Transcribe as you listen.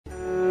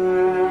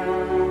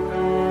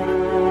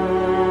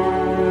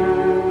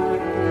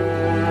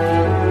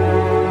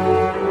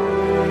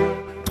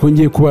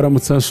twongeye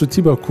kubaramutsa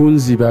nshuti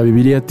bakunzi ba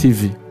Bibiliya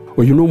Tv.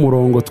 Uyu ni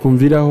umurongo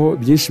twumviraho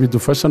byinshi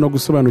bidufasha no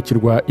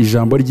gusobanukirwa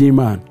ijambo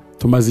ry'Imana.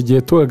 Tumaze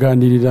igihe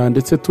tuganirira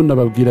ndetse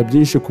tunababwira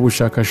byinshi ku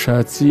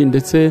bushakashatsi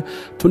ndetse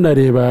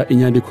tunareba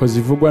inyandiko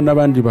zivugwa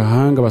n'abandi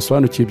bahanga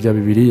basobanukiye ibya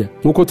Bibiliya.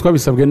 Nkuko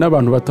twabisabwe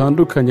n'abantu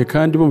batandukanye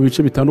kandi bo mu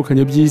bice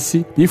bitandukanye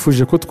by'isi,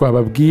 bifuje ko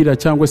twababwira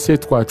cyangwa se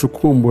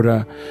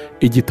twacukumbura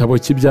igitabo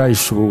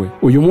cy'ibyahishuwe.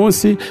 Uyu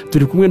munsi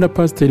turi kumwe na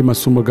Pastor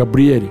Masomo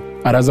Gabriel.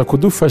 Araza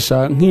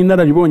kudufasha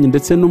nk'inararibonye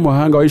ndetse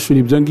n'umuhanga wahishura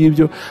ibyo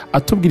ngibyo,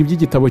 atubwira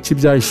iby'igitabo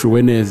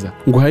cy'ibyahishuwe neza.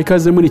 Nguhaye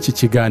ikaze muri iki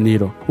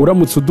kiganiro.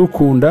 Uramutse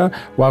udukunda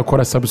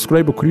wakora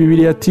subscribe kuri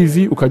Bibiliya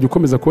Tv ukajya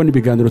ukomeza kubona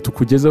ibiganiro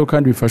tukugezaho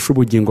kandi bifasha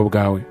ubugingo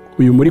bwawe.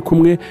 Uyu muri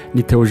kumwe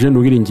ni Theogene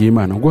Uwiringiye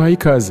Imana. Nguhaye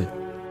ikaze.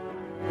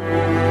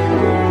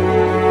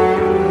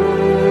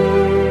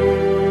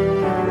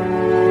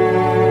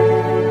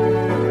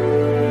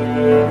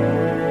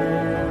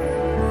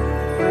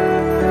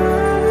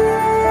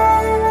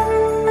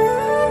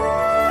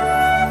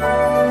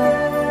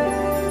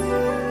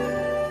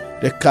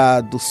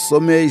 Reka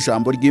dusome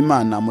ijambo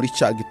ry'Imana muri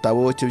cya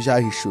gitabo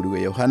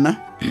cy'ibyahishuriwe Yohana,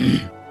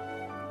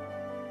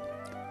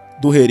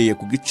 duhereye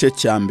ku gice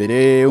cya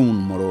mbere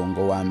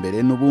umurongo wa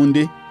mbere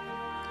n'ubundi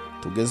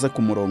tugeze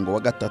ku murongo wa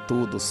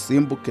gatatu,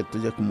 dusimbuke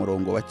tujye ku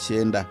murongo wa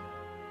 9.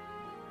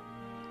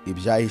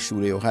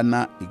 Ibyahishuriwe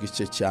Yohana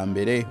igice cya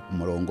mbere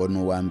umurongo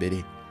n'uwa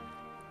mbere.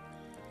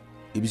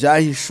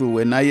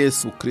 Ibyahishuwe na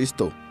Yesu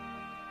Kristo,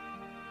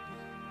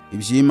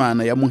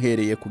 iby'Imana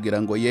yamuhereye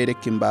kugira ngo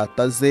yereke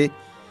imbata ze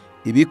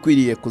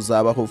ibikwiriye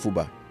kuzabaho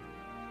vuba,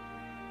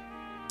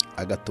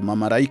 agatuma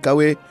marayika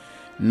we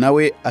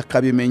nawe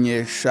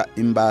akabimenyesha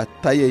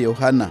imbata ye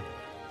Yohana,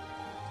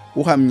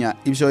 uhamya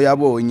ibyo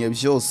yabonye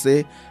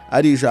byose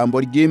ari ijambo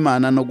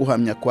ry'Imana no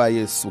guhamya kwa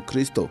Yesu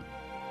Kristo.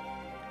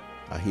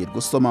 Ahirwa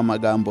usoma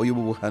amagambo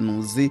y'ubu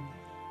buhanuzi,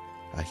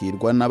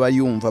 ahirwa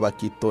n'abayumva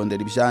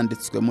bakitondera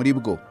ibyanditswe muri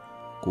bwo,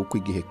 kuko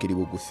igihe kiri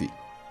bugufi.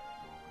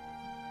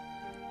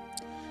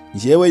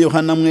 Njyewe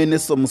Yohana mwene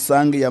so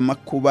musange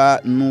y'amakuba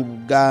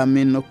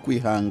n'ubwami no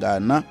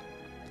kwihangana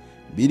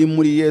biri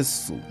muri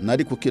Yesu,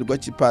 nari ku kirwa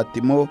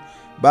cy'Ipatimo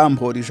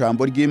bambora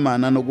ijambo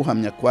ry'Imana no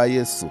guhamya kwa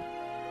Yesu.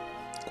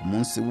 Ku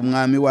munsi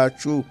w'umwami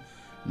wacu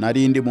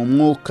narindi mu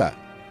mwuka.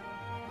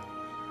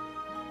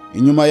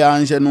 Inyuma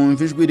yanje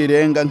numva ijwi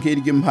rirenga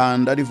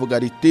nk'iry'impanda rivuga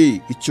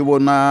riti, icyo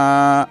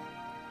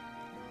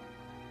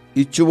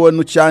ubona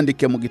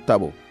ucyandike mu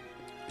gitabo,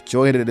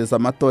 cyoherereza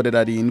amatorero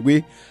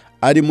 7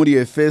 ari muri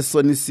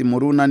Efeso ni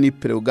Simuruna ni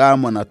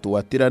Perugamo na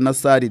Tuwatira na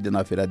Saride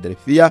na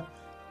Filadelfiya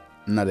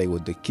na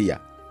Laodikiya.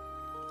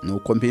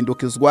 Nuko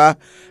mpindukizwa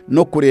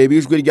no kureba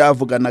ijwi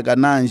ryavuganaga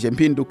nanje,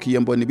 mpindukiye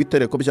mbona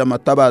ibitereko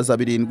by'amatabaza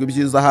 7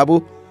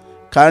 by'izahabu,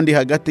 kandi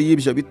hagati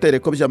y'ibyo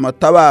bitereko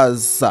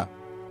by'amatabaza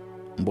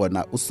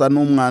mbona usa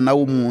n'umwana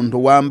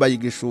w'umuntu wambaye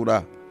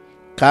igishura,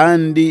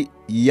 kandi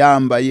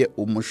yambaye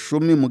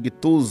umushumi mu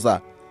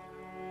gituza.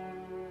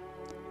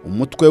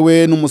 Umutwe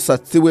we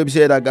n'umusatsi we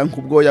byeraga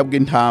nk'ubwoya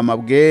bw'intama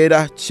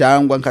bwera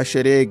cyangwa nka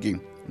sheregi,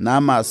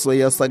 n'amaso ye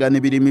yasaga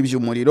n'ibirimi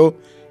by'umuriro,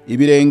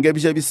 ibirenge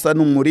bye bisa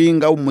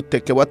n'umuringa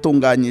w'umuteke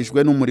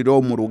watunganyijwe n'umuriro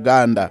wo mu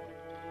ruganda.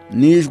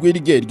 N'ijwi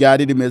rye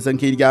ryari rimeze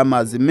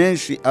nk'iry'amazi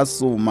menshi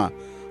asuma.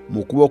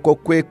 Mu kuboko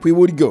kwe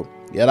kw'iburyo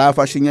yari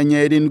afashe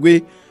inyenyeri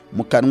 7,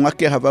 mu kanwa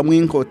ke havamo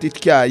inkota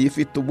ityaye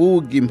ifite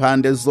ubugi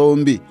impande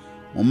zombi.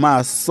 Mu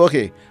maso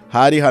he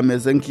hari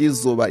hameze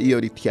nk'izuba iyo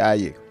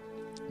rityaye.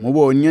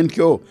 Mubonye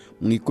ntyo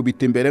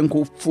mwikubita imbere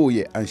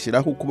nk'upfuye,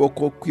 anshiraho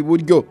ukuboko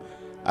kw'iburyo,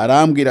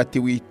 arambwira ati,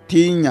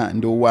 witinya,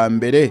 ndi uwa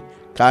mbere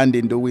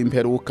kandi ndi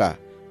uw'imperuka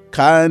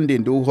kandi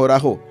ndi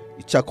uhoraho.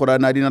 Icyakora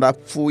nari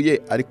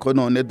narapfuye, ariko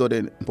none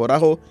dore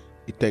mporaho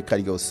iteka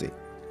ryose,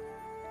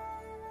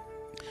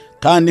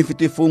 kandi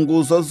mfite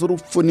imfunguzo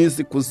z'urupfu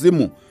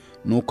n'iz'ikuzimu.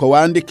 Nuko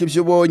wandika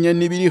ibyo ubonye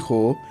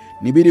n'ibiriho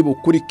n'ibiri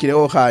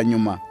bukurikireho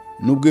hanyuma.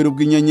 N'ubwiru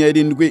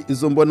bw'inyenyeri 7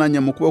 izo mbonanye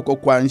mu kuboko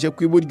kwanje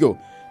kw'iburyo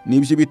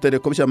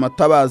n'iby'ibitereko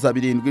by'amatabaza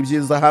 7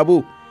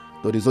 by'izahabu.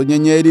 Dore izo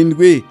nyenyeri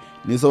 7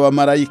 nizo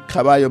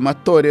bamarayika bayo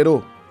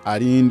matorero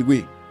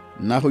 7,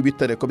 naho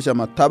ibitereko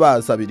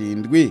by'amatabaza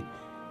 7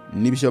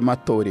 n'ibyo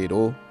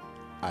matorero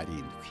 7.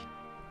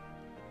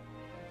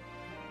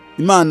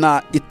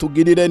 Imana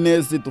itugirire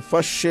neza,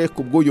 idufashe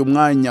kubw'uyu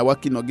mwanya wa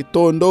kino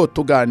gitondo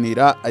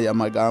tuganira aya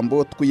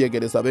magambo,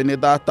 twiyegereza bene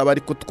data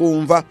bari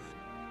kutwumva.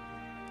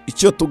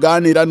 Icyo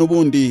tuganira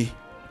n'ubundi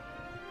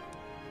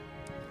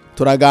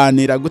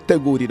turaganira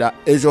gutegurira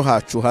ejo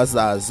hacu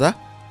hazaza,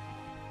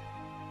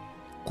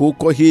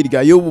 kuko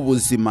hirya y'ubu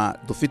buzima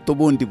dufite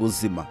ubundi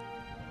buzima.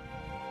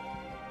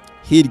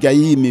 Hirya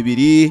y'iyi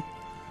mibiri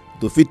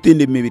dufite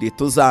indi mibiri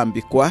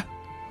tuzambikwa.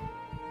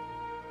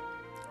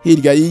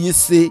 Hirya y'iyi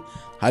si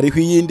hariho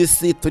iyindi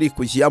si turi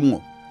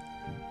kujyamo.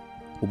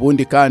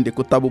 Ubundi kandi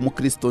kutaba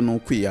umukristo ni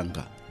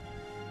ukwiyanga.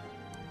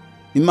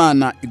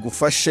 Imana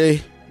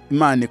igufashe,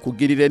 Imana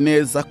ikugirire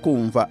neza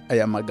kumva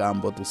aya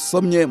magambo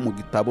dusomye mu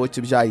gitabo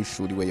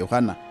cy'ibyahishuriwe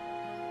Yohana.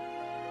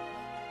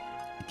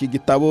 Iki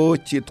gitabo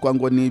cyitwa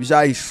ngo ni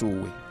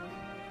ibyahishuwe.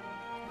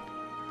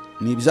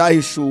 Ni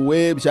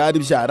ibyahishuwe byari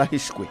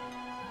byarahishwe.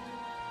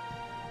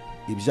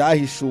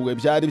 ibyahishuwe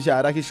byari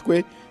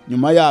byarahishwe,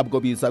 nyuma yabwo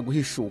biza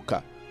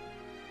guhishuka.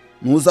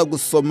 Nuza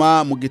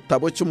gusoma mu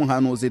gitabo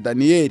cy'umuhanuzi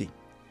Daniyeli,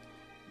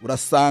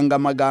 urasanga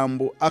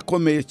amagambo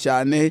akomeye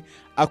cyane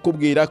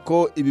akubwira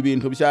ko ibi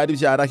bintu byari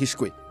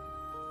byarahishwe.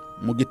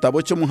 Mu gitabo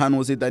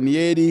cy'umuhanuzi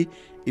Daniyeli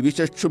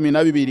ibice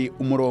 12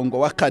 umurongo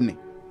wa 4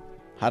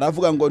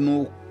 haravuga ngo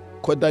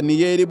nuko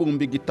Daniyeli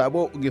bumba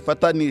igitabo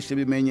ugifatanisha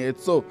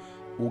ibimenyetso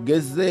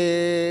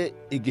ugeze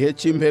igihe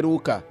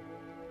cy'imperuka,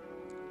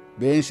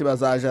 benshi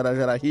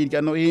bazajarajara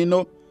hirya no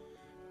hino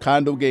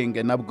kandi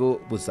ubwenge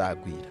nabwo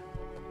buzagwira.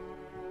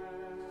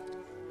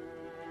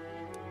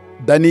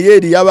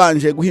 Daniyeli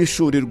yabanje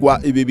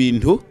guhishurirwa ibi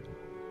bintu,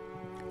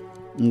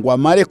 ngo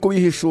amare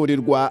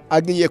kubihishurirwa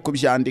agiye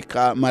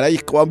kubyandika,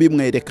 marayika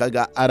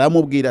wabimwerekaga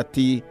aramubwira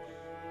ati,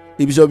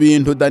 ibyo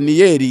bintu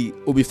Daniyeli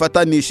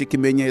ubifatanisha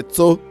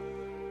ikimenyetso,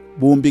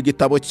 bumba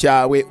igitabo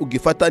cyawe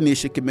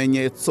ugifatanisha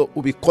ikimenyetso,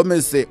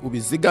 ubikomeze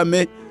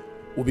ubizigame,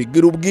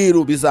 ubigira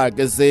ubwiru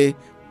bizageze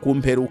ku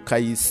mperuka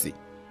y'isi.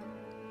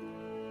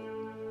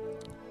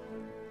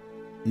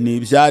 Ni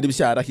ibyari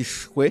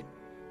byarahishwe,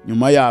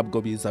 nyuma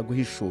yabwo biza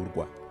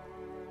guhishurwa.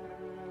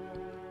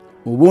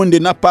 Ubundi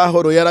na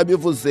Pawulo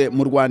yarabivuze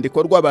mu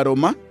rwandiko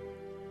rw'Abaroma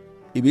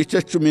ibice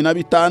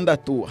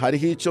 16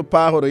 hariho icyo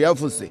Pawulo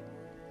yavuze.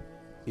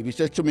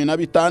 Ibice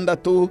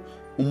 16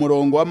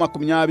 umurongo wa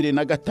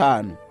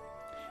 25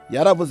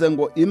 yaravuze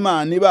ngo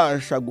Imana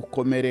ibasha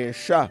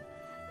gukomeresha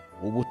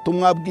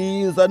ubutumwa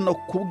bwiza no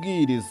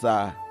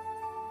kubwiriza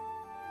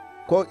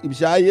ko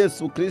ibya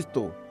Yesu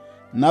Kristo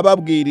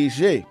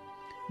nababwirije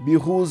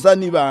bihuza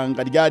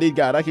n'ibanga ryari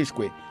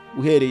ryarahishwe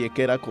uhereye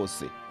kera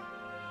kose,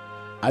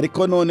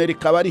 ariko none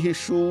rikaba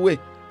rihishuwe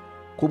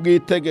ku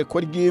bw'itegeko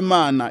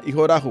ry'Imana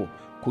ihoraho,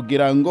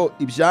 kugira ngo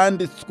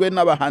ibyanditswe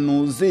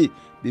n'abahanuzi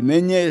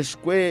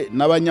bimenyeshwe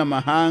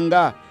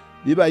n'abanyamahanga,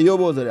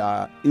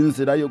 bibayobora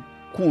inzira yo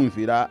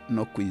kumvira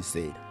no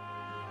kwizera.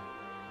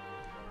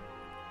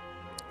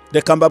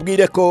 Reka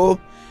mbabwire ko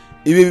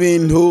ibi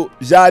bintu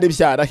byari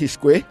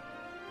byarahishwe,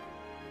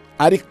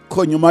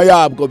 ariko nyuma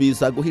yabwo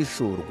biza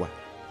guhishurwa,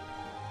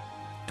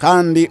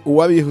 kandi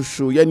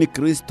uwabihishuye ni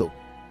Kristo,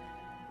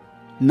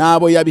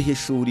 n'abo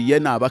yabihishuriye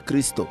ni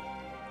Abakristo,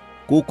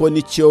 kuko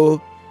nicyo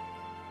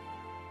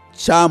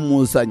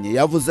cyamuzanye.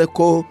 Yavuze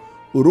ko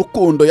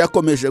urukundo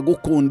yakomeje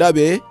gukunda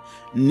be,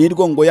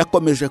 nirwo ngo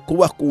yakomeje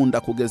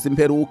kubakunda kugeza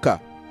imperuka.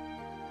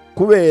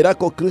 Kubera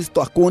ko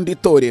Kristo akunda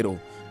itorero,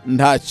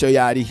 ntacyo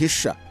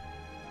yarihisha.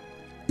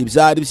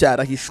 Ibyari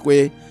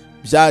byarahishwe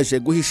byaje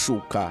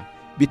guhishuka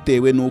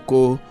bitewe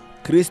n'uko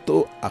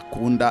Kristo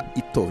akunda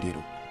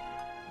itorero.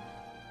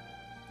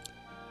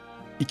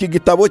 Iki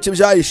gitabo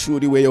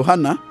cy'ibyahishuriwe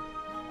Yohana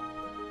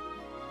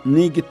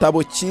ni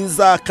igitabo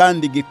cyiza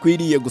kandi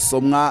gikwiriye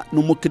gusomwa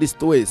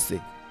n'umukristo wese,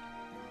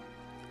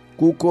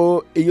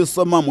 kuko iyo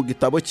usoma mu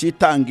gitabo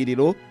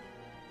cy'itangiriro,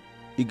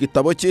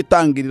 igitabo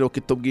cy'itangiriro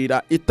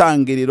kitubwira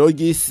itangiriro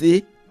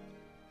ry'isi,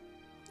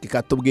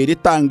 kikatubwira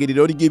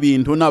itangiriro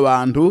ry'ibintu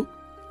n'abantu,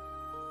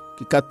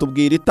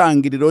 kikatubwira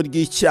itangiriro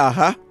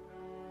ry'icyaha.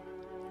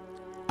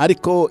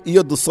 Ariko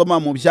iyo dusoma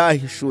mu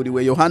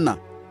byahishuriwe Yohana,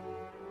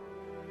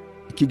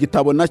 iki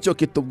gitabo nacyo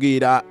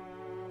kitubwira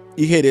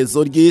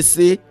iherezo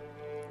ry'isi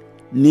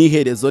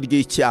n'iherezo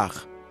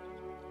ry'icyaha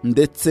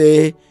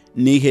ndetse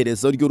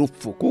n'iherezo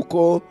ry'urupfu,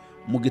 kuko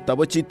mu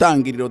gitabo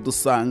cy'itangiriro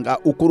dusanga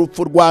uko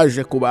urupfu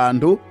rwaje ku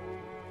bantu,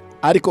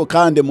 ariko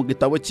kandi mu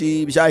gitabo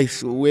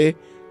cy'ibyahishuwe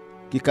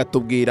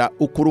kikatubwira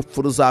uko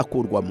urupfu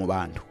ruzakurwa mu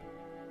bantu.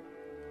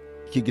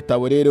 Iki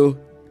gitabo rero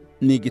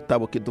ni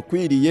igitabo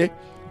kidukwiriye,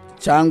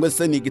 cyangwa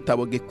se ni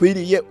igitabo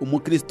gikwiriye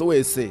umukristo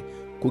wese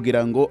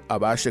kugira ngo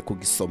abashe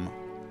kugisoma.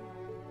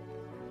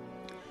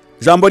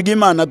 Ijambo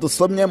ry'Imana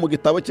dusomye mu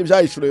gitabo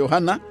cy'ibyahishuriwe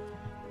Yohana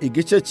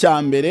igice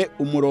cya mbere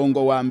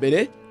umurongo wa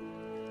 1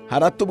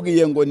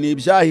 haratubwiye ngo ni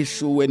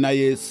ibyahishuwe na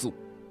Yesu,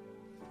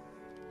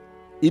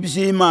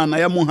 iby'Imana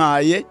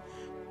yamuhaye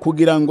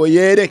kugira ngo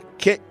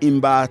yereke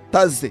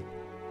imbata ze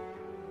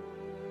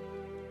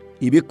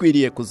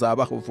ibikwiriye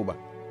kuzabaho vuba.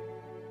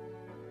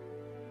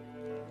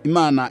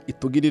 Imana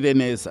itugirire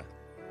neza.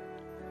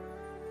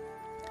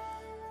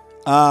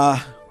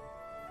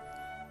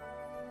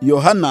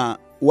 Yohana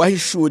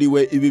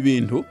wahishuriwe ibi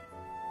bintu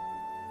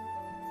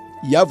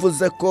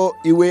yavuze ko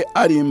iwe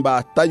ari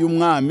imbata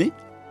y'umwami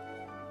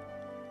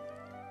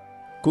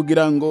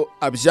kugira ngo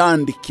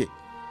abyandike.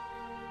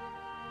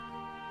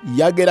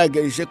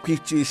 Yagerageje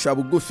kwicisha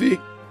bugufi,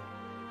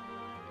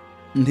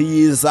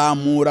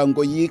 ntiyizamura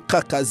ngo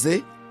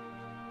yikakaze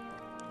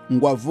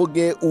ngo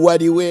avuge uwo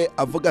ari we,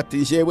 avuga ati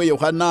njyewe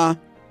Yohana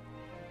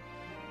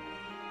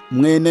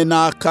mwene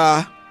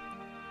naka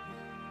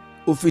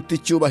ufite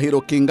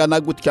icyubahiro kingana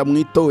gutya mu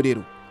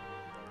itorero.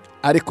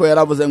 Ariko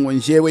yaravuze ngo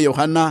njyewe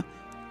Yohana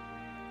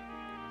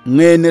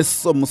mwene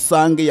so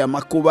musange ya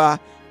makuba,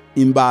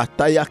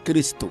 imbata ya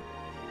Kristo.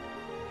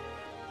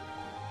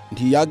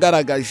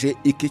 Ntiyagaragaje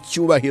iki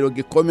cyubahiro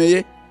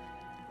gikomeye,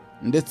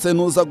 ndetse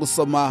nuza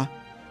gusoma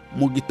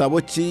mu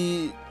gitabo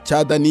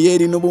cya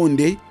Daniyeli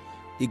n'ubundi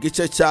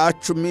igice cya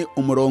 10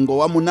 umurongo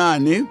wa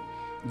 8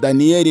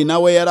 Daniyeli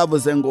nawe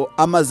yaravuze ngo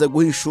amaze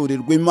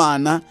guhishurirwa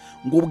Imana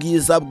ngo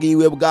ubwiza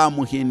bwiwe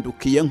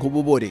bwamuhindukiye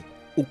nk'ububore.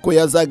 Uko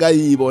yazaga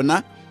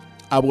yibona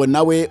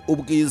abona we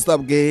ubwiza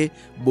bwe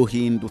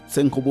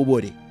buhindutse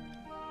nk'ububore.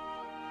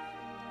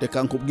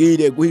 Reka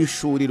nkubwire,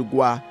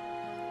 guhishurirwa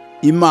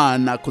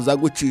Imana kuza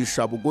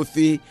gucisha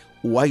bugufi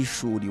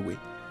uwahishuriwe.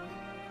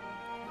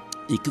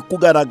 Iki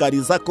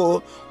kugaragariza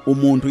ko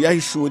umuntu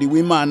yahishuriwe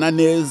Imana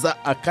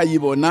neza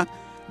akayibona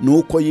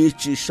nuko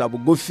yicisha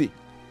bugufi.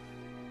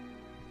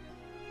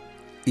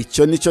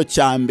 Icyo nicyo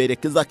cya mbere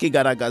kiza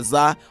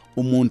kigaragaza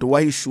umuntu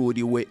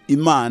wahishuriwe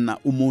Imana.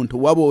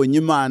 Umuntu wabonye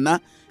Imana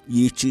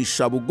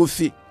yicisha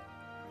bugufi.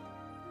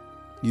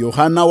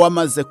 Yohana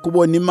wamaze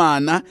kubona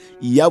Imana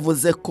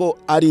yavuze ko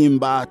ari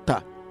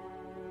imbata.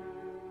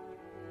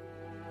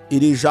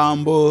 Iri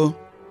jambo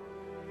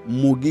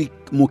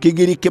mu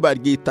Kigiriki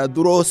baryita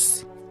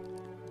duros,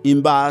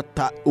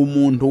 imbata,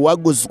 umuntu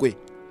waguzwe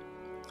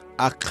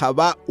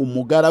akaba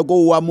umugaragu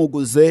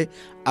w'uwamuguze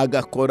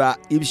agakora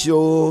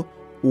ibyo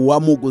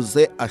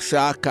uwamuguze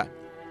ashaka.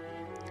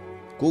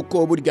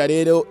 Kuko burya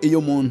rero iyo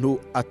umuntu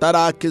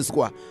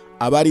atarakizwa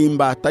aba ari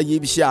imbata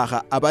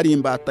y'ibyaha, aba ari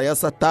imbata ya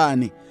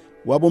Satani.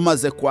 Waba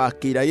umaze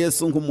kwakira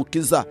Yesu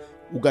nk'umukiza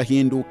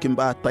ugahinduka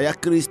imbata ya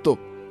Kristo,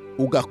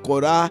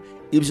 ugakora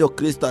ibyo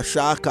Kristo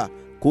ashaka.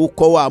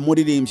 Kuko wa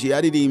muririmbyi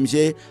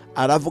yaririmbye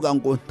aravuga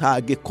ngo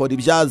ntagikora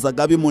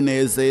ibyazaga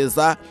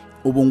bimunezeza,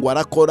 ubu ngo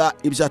arakora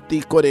ibyo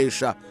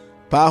atikoresha.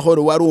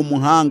 Pawulo wari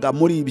umuhanga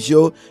muri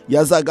ibyo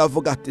yazaga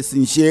avuga ati si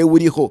njyewe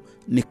uriho,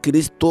 ni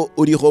Kristo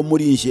uriho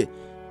muri nje.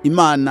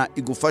 Imana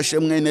igufashe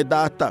mwene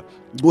data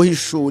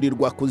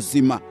guhishurirwa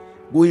kuzima,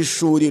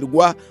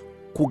 guhishurirwa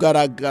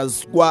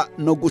kugaragazwa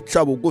no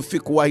guca bugufi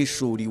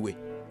kuwahishuriwe.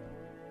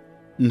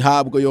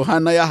 Ntabwo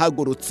Yohana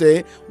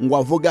yahagurutse ngo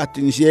avuge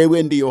ati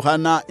njyewe ndi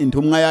Yohana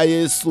intumwa ya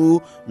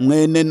Yesu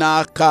mwene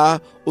naka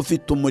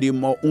ufite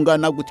umurimo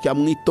ungana gutya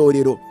mu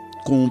itorero.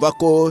 Kumva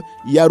ko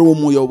yari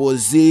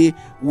umuyobozi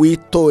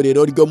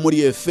w'itorero ryo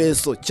muri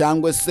Efeso,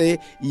 cyangwa se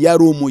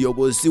yari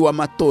umuyobozi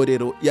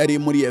w'amatorero yari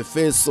muri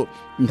Efeso.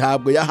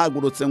 Ntabwo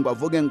yahagurutse ngo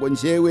avuge ngo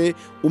njyewe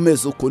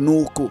umeze uku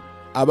nuku.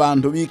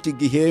 Abantu b'iki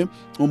gihe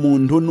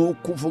umuntu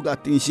nuko uvuga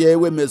ati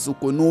njyewe meze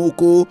uku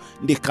nuku,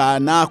 ndi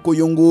kanaka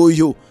uyu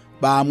nguyu,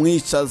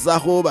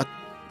 bamwicazaho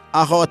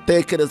aho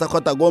atekereza ko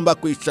atagomba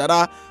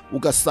kwicara,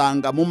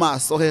 ugasanga mu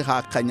maso he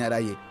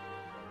hakanyaraye.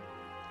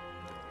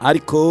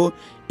 Ariko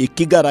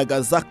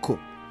ikigaragaza ko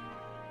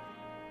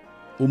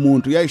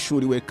umuntu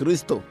yahishuriwe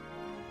Kristo,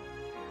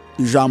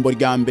 ijambo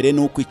rya mbere ni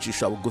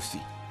ukwicisha bugufi.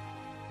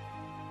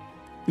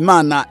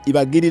 Imana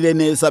ibagirire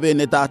neza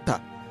bene data,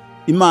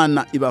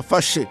 Imana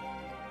ibafashe.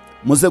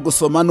 Muze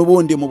gusoma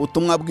n'ubundi mu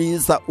butumwa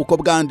bwiza uko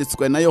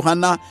bwanditswe na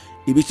Yohana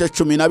ibice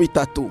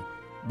 13.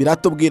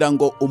 Biratubwira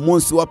ngo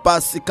umunsi wa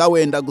Pasika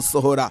wenda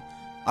gusohora,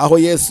 aho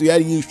Yesu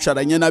yari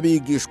yicaranye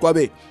n'abigishwa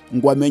be,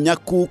 ngo amenya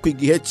kuko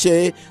igihe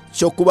cye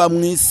cyo kuba mu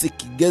isi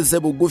kigeze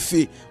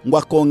bugufi, ngo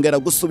akongera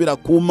gusubira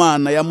ku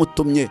Mana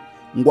yamutumye.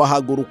 Ngo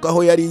ahaguruka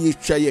aho yari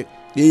yicaye,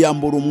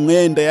 yiyambura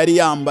umwenda yari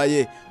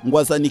yambaye, ngo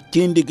azana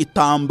ikindi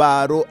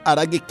gitambaro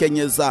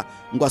aragikenyeza,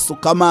 ngo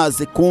asuka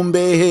amazi ku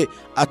mbehe,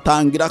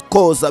 atangira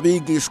koza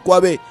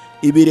abigishwa be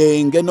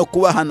ibirenge no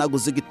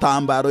kubahanaguza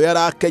igitambaro yari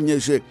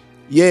akenyeje.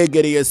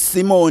 Yegereye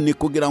Simoni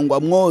kugira ngo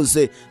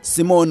amwoze.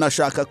 Simoni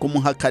ashaka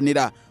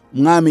kumuhakanira.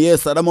 Umwami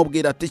Yesu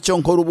aramubwira ati icyo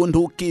nkora ubu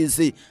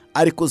ntukizi,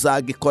 ariko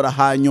uzagikora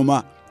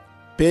hanyuma.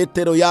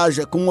 Petero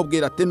yaje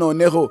kumubwira ati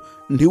noneho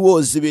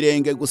ntiwoze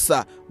ibirenge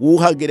gusa,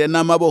 wuhagire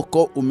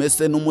n'amaboko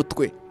umese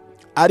n'umutwe.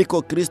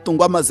 Ariko Kristo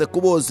ngo amaze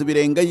kuboza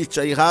ibirenge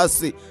yicaye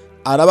hasi,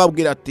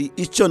 arababwira ati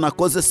icyo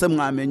nakoze se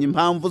mwamenye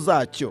impamvu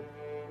zacyo?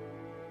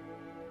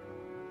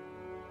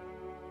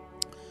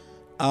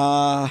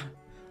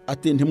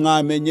 Ati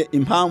ntimwamenye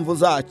impamvu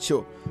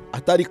zacyo.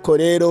 Atariko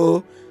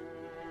rero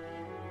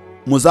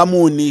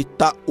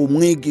muzamunita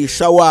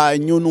umwigisha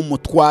wanyu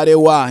n'umutware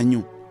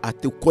wanyu.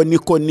 Ati uko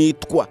niko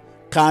nitwa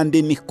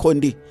kandi niko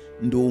ndi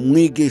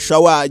umwigisha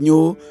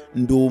wanyu,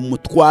 ndi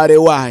umutware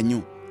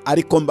wanyu.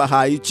 Ariko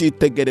mbahaye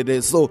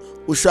icyitegererezo,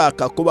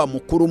 ushaka kuba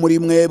mukuru muri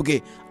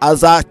mwebwe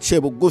azace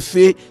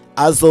bugufi,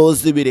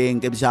 azoza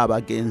ibirenge bya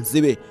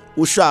bagenzi be.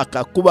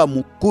 Ushaka kuba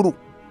mukuru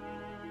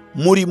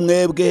muri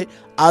mwebwe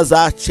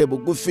azace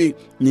bugufi,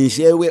 ni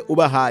jewe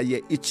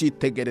ubahaye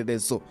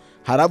icyitegererezo.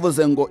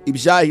 Haravuze ngo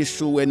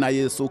ibyahishuwe na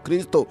Yesu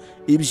Kristo,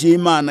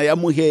 iby'Imana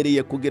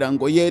yamuhereye kugira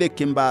ngo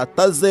yereke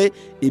imbata ze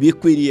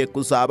ibikwiriye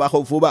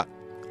kuzabaho vuba,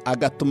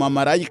 agatuma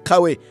marayika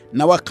we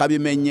nawe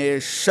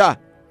akabimenyesha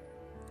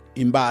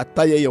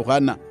imbata ye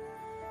Yohana.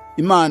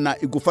 Imana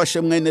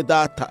igufashe mwene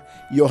data.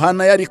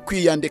 Yohana yari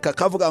kwiyandika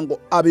akavuga ngo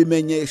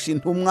abimenyesha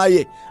intumwa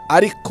ye,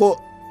 ariko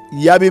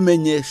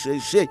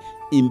yabimenyesheje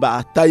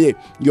imbata ye.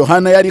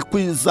 Yohana yari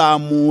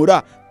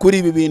kwizamura kuri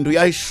ibi bintu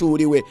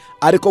yahishuriwe,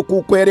 ariko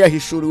kuko yari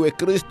yahishuriwe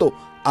Kristo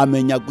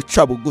amenya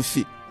guca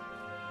bugufi.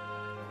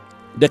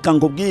 Reka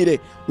nkubwire,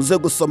 uze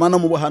gusoma no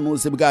mu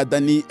buhanuzi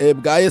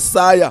bwa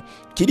Yesaya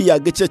kiriya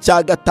gice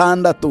cya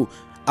 6,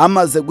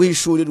 amaze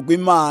guhishurirwa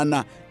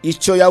Imana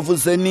icyo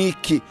yavuze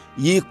niki,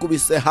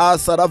 yikubise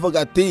hasi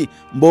aravuga ati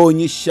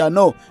mbonye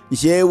ishyano,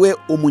 njyewe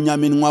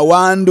umunyaminwa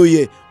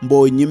wanduye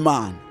mbonye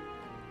Imana.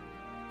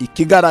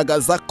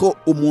 Ikigaragaza ko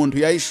umuntu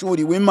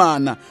yahishuriwe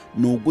Imana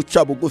ni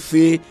uguca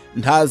bugufi,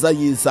 ntaza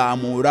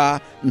yizamura,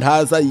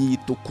 ntaza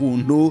yita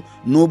ukuntu,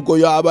 nubwo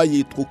yaba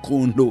yitwa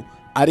ukuntu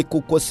ariko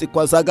uko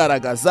siko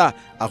azagaragaza,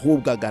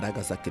 ahubwo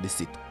agaragaza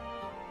Kristo.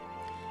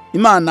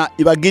 Imana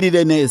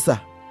ibagirire neza,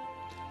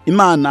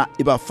 Imana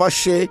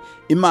ibafashe,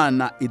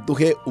 Imana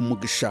iduhe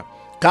umugisha.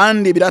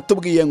 Kandi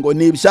biratubwiye ngo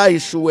ni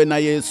ibyahishuwe na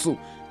Yesu,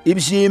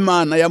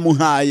 iby'Imana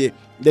yamuhaye.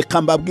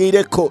 Reka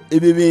mbabwire ko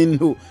ibi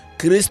bintu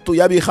Kristo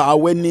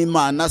yabihawe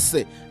n'Imana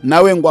se,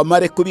 nawe ngo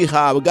amare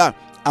kubihabwa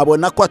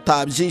abona ko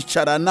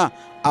atabyicarana,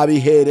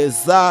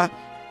 abihereza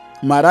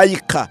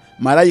marayika.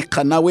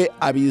 Marayika nawe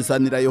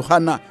abizanira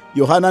Yohana,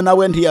 Yohana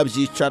nawe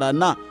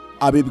ntiyabyicarana,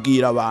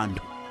 abibwira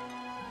abantu.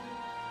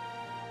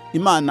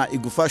 Imana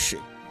igufashe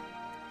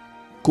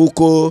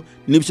kuko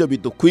nibyo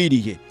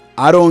bidukwiriye.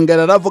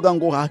 Arongera aravuga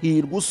ngo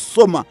hahirwa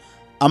usoma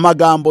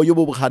amagambo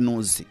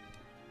y'ubuhanuzi,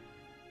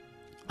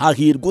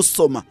 hahirwa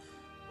usoma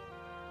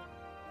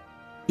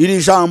iri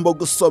jambo,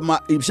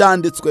 gusoma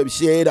ibyanditswe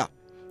byera.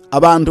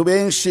 Abantu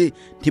benshi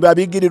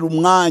ntibabigirira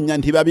umwanya,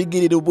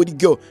 ntibabigirira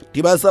uburyo,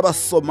 ntibaza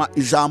basoma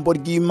ijambo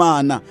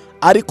ry'Imana,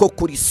 ariko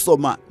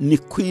kurisoma ni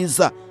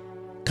kwiza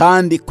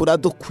kandi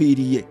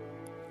kuradukwiriye.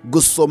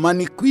 Gusoma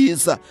ni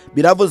kwiza,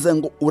 biravuze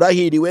ngo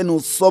urahiriwe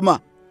nusoma,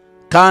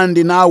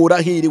 kandi nawe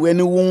urahiriwe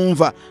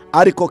niwumva,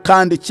 ariko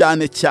kandi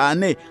cyane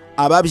cyane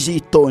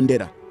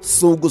ababyitondera.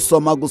 Si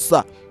ugusoma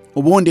gusa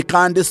ubundi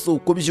kandi si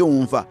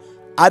ukubyumva,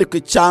 ariko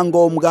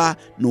icyangombwa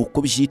ni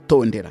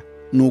ukubyitondera,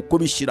 ni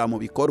ukubishyira mu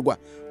bikorwa.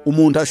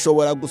 Umuntu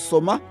ashobora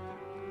gusoma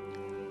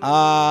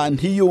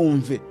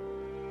ntiyumve,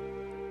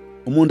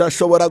 umuntu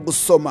ashobora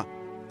gusoma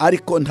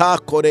ariko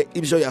ntakore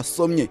ibyo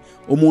yasomye,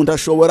 umuntu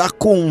ashobora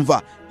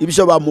kumva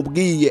ibyo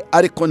bamubwiye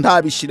ariko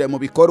ntabishyire mu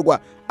bikorwa.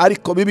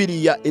 Ariko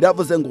Bibiliya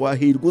iravuze ngo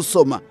hahirwa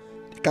usoma.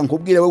 Reka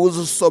nkubwire wowe uzi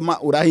usoma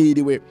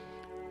urahiriwe.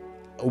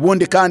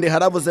 Ubundi kandi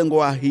haravuze ngo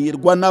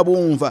hahirwa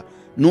n'abumva.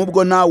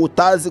 Nubwo nawe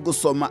utazi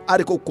gusoma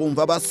ariko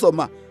kumva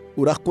basoma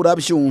urakura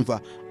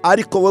byumva,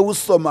 ariko wowe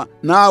usoma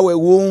nawe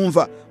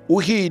wumva,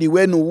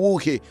 uhiriwe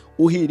n'uwuhe?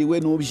 Uhiriwe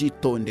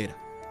n'ubyitondera,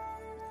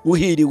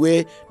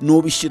 uhiriwe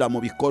n'ubishyira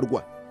mu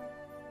bikorwa.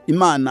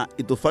 Imana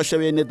idufashe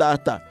bene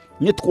data,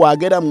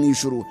 nitwagera mu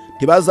ijuru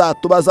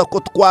ntibazatubaza ko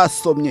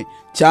twasomye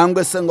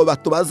cyangwa se ngo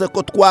batubaze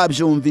ko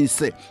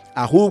twabyumvise,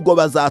 ahubwo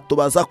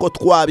bazatubaza ko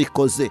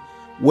twabikoze.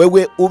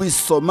 Wewe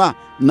ubisoma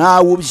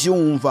nawe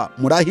ubyumva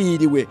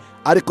murahiriwe,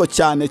 ariko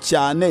cyane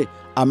cyane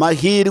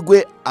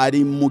amahirwe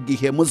ari mu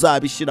gihe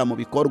muzabishyira mu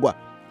bikorwa.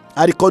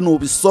 Ariko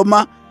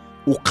nubisoma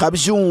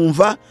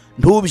ukabyumva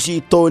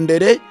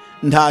ntubyitondere,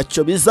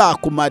 ntacyo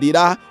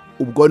bizakumarira,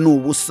 ubwo ni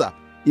ubusa.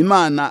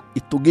 Imana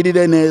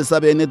itugirire neza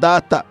bene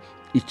data,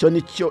 icyo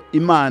nicyo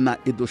Imana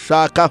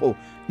idushakaho.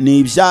 Ni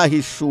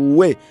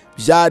ibyahishuwe,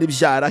 byari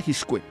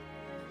byarahishwe,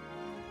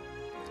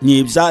 ni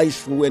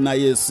ibyahishuwe na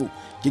Yesu.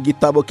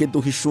 Igitabo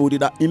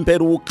kiduhishurira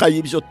imperuka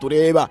y'ibyo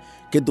tureba,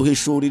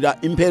 kiduhishurira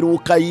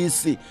imperuka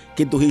y'isi,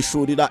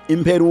 kiduhishurira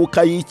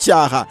imperuka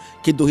y'icyaha,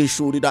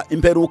 kiduhishurira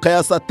imperuka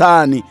ya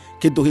Satani,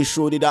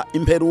 kiduhishurira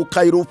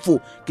imperuka y'urupfu,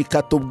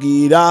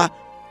 kikatubwira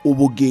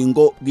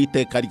ubugingo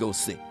bw'iteka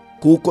ryose,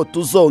 kuko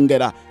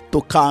tuzongera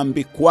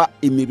tukambikwa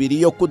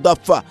imibiri yo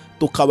kudapfa,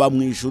 tukaba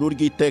mu ijuru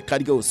ry'iteka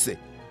ryose.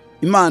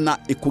 Imana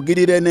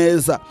ikugirire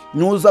neza.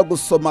 Nuza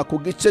gusoma ku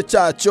gice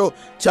cyacyo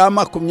cya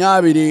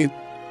 21,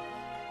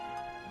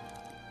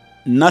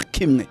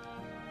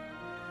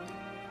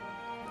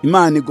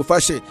 Imana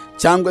igufashe,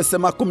 cyangwa se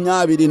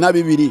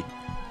 22,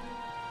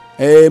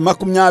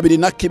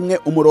 21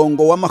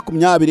 umurongo wa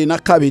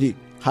 22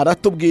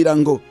 haratubwira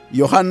ngo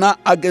Yohana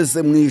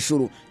ageze mu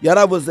ijuru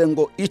yaravuze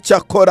ngo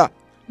icyakora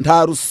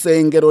nta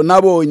rusengero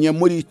nabonye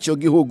muri icyo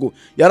gihugu.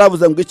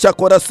 Yaravuze ngo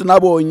icyakora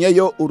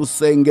sinabonyeyo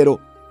urusengero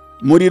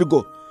muri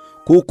rwo,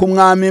 kuko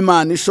umwami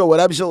Imana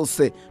ishobora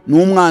byose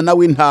n'umwana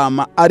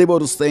w'intama ari bo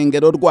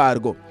rusengero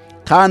rwarwo.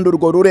 Kandi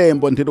urwo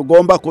rurembo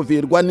ntirugomba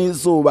kuvirwa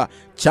n'izuba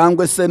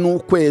cyangwa se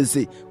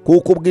n'ukwezi,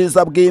 kuko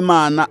ubwiza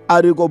bw'Imana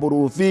ari rwo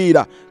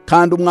buruvira,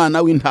 kandi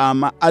umwana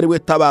w'intama ari we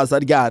tabaza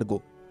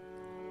ryarwo.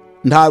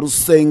 Nta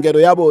rusengero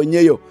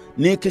yabonyeyo.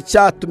 Niki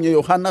cyatumye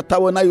Yohana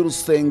atabonayo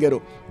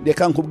urusengero?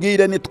 Reka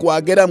nkubwire,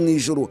 nitwagera mu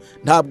ijuru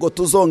ntabwo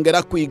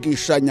tuzongera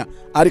kwigishanya,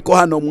 ariko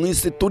hano mu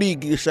isi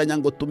turigishanya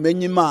ngo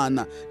tumenye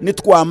Imana.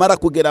 Nitwamara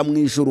kugera mu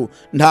ijuru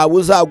ntawe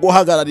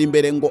uzaguhagarara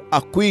imbere ngo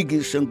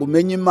akwigishe ngo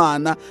umenye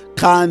Imana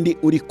kandi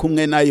uri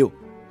kumwe nayo.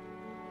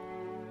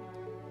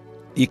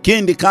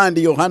 Ikindi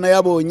kandi Yohana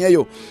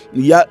yabonyeyo,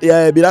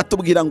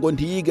 biratubwira ngo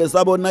ntiyigeze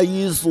abona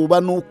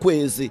y'izuba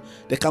n'ukwezi.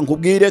 Reka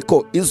nkubwire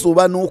ko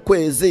izuba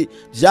n'ukwezi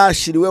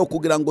byashiriweho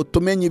kugira ngo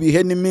tumenye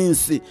ibihe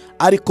n'iminsi,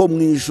 ariko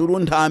mu ijuru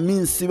nta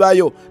minsi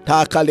ibayo,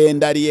 nta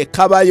kalendariye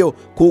kabayo,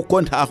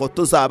 kuko ntaho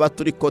tuzaba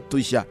turi ko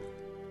tujya.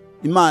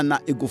 Imana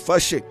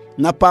igufashe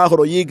na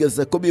Pawulo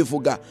yigeze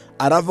kubivuga,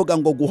 aravuga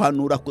ngo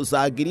guhanura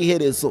kuzagira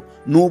iherezo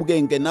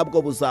n'ubwenge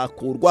nabwo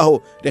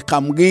buzakurwaho.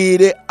 Reka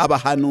mbwire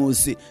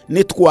abahanuzi,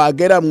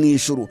 nitwagera mu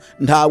ijuru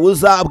ntawe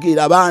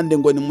uzabwira abandi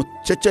ngo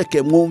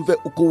nimuceceke mwumve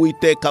uko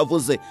Uwiteka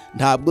avuze,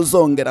 ntabwo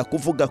uzongera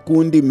kuvuga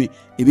ku ndimi.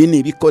 Ibi ni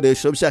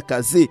ibikoresho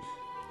by'akazi,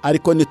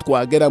 ariko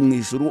nitwagera mu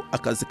ijuru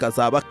akazi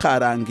kazaba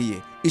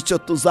karangiye. Icyo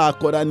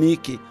tuzakora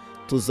niki?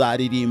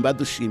 Tuzaririmba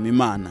dushima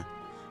Imana.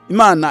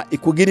 Imana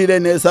ikugirire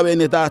neza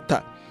bene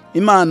data,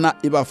 Imana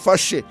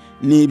ibafashe.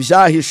 Ni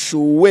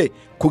ibyahishuwe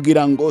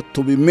kugira ngo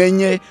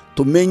tubimenye,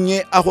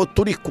 tumenye aho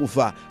turi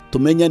kuva,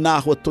 tumenye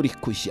n'aho turi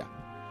kujya.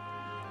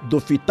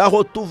 Dufite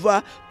aho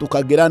tuva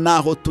tukagera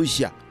n'aho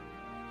tujya,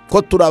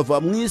 ko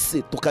turava mu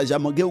isi tukajya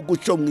mu gihugu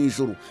cyo mu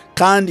ijuru.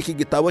 Kandi iki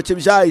gitabo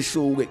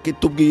cy'ibyahishuwe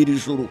kitubwira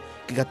ijuru,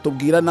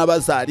 kikatubwira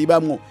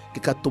n'abazaribamwo,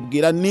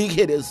 kikatubwira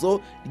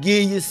n'iherezo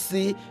ry'iyi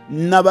si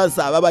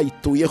n'abazaba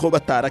bayituyeho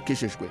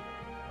batarakijijwe.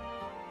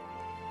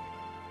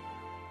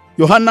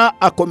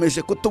 Yohana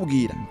akomeje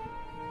kutubwira,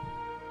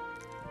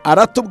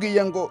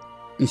 aratubwiye ngo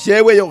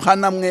njyewe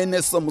Yohana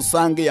mwene so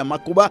musange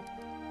y'amakuba,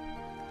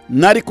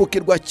 nari ku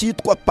kirwa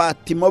cyitwa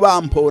Patimo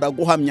bampora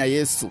guhamya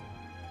Yesu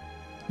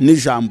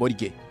n'ijambo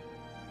rye.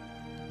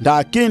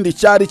 Nta kindi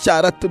cyari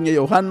cyaratumye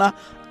Yohana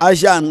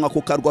ajyanwa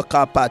ku karwa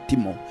ka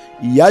Patimo,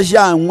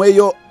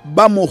 yajyanyweyo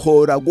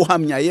bamuhora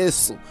guhamya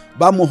Yesu,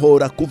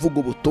 bamuhora kuvuga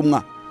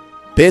ubutumwa.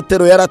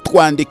 Petero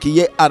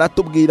yaratwandikiye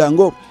aratubwira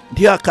ngo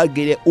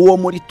ntihakagire uwo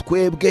muri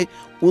twebwe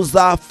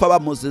uzapfa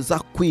bamuziza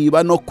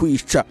kwiba no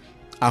kwica,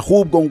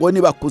 ahubwo ngo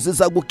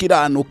nibakuziza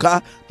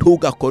gukiranuka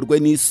ntugakorwe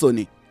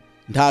n'isoni.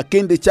 Nta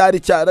kindi cyari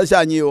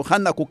cyarajyanye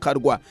Yohana ku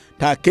karwa,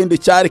 nta kindi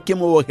cyari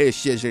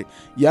kimubohesheje.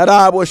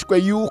 Yaraboshwe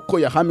yuko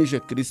yahamije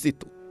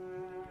Kristo,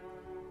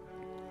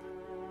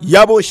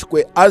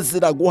 yaboshwe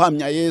azira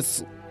guhamya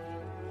Yesu,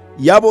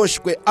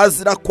 yaboshwe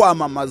azira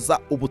kwamamaza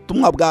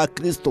ubutumwa bwa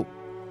Kristo.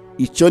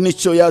 Icyo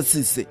nicyo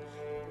yazize.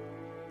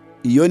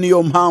 Iyo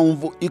niyo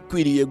mpamvu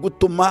ikwiriye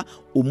gutuma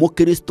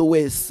umukristo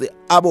wese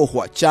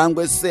abohwa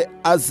cyangwa se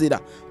azira.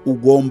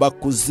 Ugomba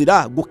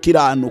kuzira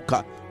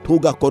gukiranuka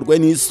ntugakorwe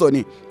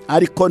n'isoni.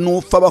 Ariko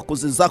nupfa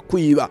bakuziza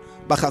kwiba,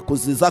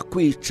 bakakuziza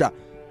kwica,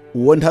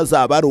 uwo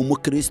ntazaba ari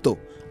umukristo.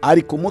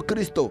 Ariko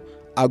umukristo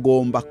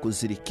agomba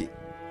kuzira iki?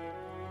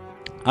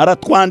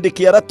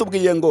 Aratwandikiye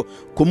aratubwiye ngo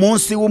ku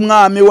munsi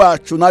w'umwami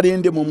wacu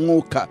narindi mu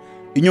mwuka,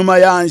 inyuma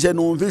yanje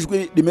numva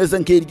ijwi rimeze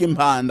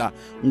nk'iry'impanda,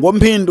 ngo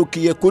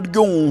mpindukiye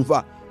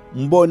kuryumva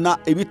mbona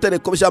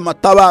ibitereko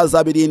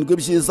by'amatabaza 7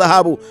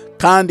 by'izahabu,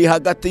 kandi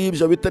hagati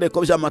y'ibyo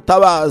bitereko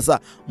by'amatabaza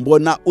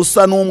mbona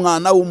usa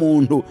n'umwana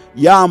w'umuntu,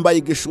 yambaye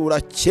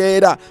igishura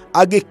cyera,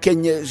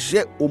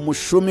 agikenyeje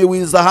umushumi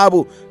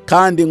w'izahabu,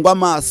 kandi ngo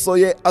amaso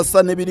ye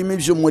asa n'ibirimi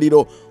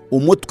by'umuriro,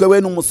 umutwe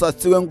we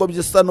n'umusatsi we ngo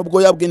bisa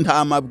n'ubwoya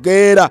bw'intama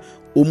bwera,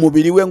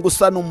 umubiri we ngo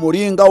usa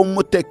n'umuringa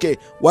w'umuteke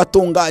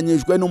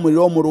watunganyijwe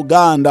n'umuriro mu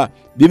ruganda.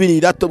 Bibiliya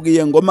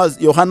iratubwiye ngo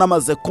Yohana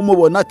amaze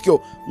kumubona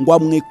atyo ngo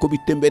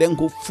amwikubita imbere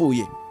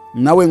nk'upfuye,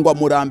 nawe ngo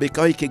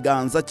amurambikaho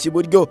ikiganza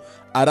cy'iburyo,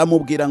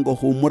 aramubwira ngo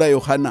humura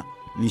Yohana,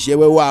 ni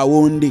jewe wa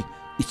wundi,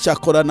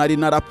 icyakora nari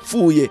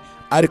narapfuye,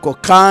 ariko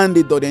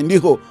kandi dore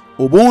ndiho,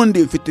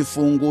 ubundi mfite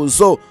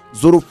imfunguzo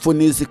z'urupfu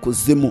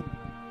n'iz'ikuzimu.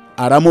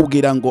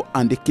 Aramubwira ngo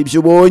andika ibyo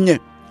ubonye,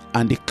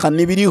 andika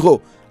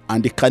n'ibiriho,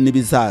 andika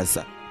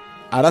n'ibizaza.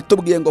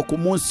 Aratubwiye ngo ku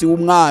munsi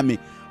w'umwami,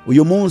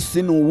 uyu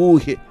munsi ni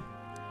uwuhe?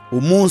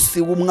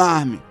 Umunsi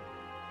w'umwami.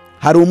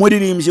 Hari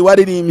umuririmbyi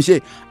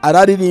waririmbye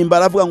araririmba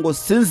aravuga ngo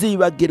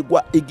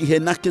sinzibagirwa igihe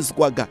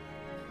nakizwaga.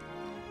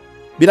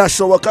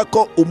 Birashoboka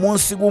ko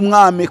umunsi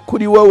w'umwami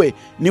kuri wowe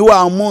ni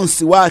wa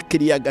munsi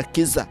wakiriye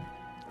agakiza.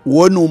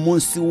 Uwo ni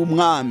umunsi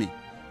w'umwami,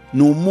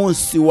 ni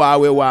umunsi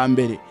wawe wa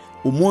mbere.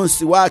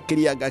 Umunsi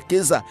wakiriye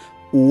agakiza,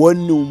 uwo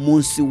ni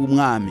umunsi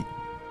w'umwami.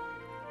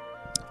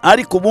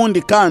 Ariko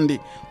ubundi kandi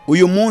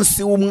uyu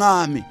munsi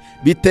w'umwami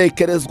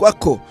bitekerezwa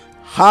ko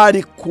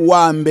hari ku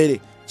wa mbere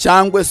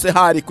cyangwa se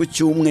hari ku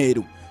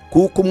cyumweru,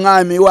 kuko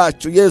umwami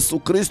wacu Yesu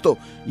Kristo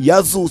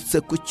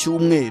yazutse ku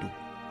cyumweru,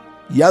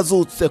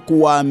 yazutse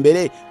ku wa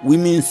mbere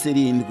w'iminsi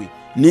 7.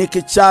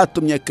 Niki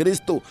cyatumye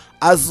Kristo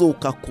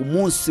azuka ku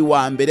munsi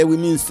wa mbere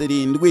w'iminsi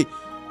 7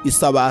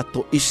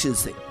 isabato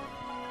ishize?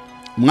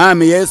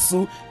 Umwami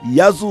Yesu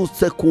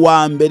yazutse ku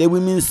wa mbere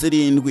w'iminsi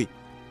 7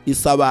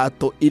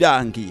 isabato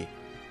irangiye.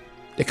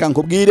 Reka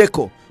nkubwire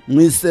ko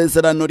mu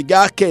isezerano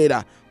rya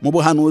kera mu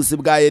buhanuzi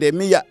bwa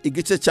Yeremiya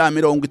igice cya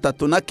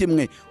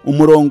 31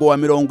 umurongo wa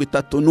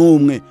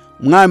 31,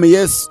 umwami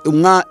Yesu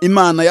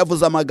Imana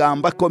yavuze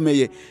amagambo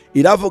akomeye,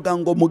 iravuga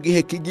ngo mu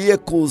gihe kigiye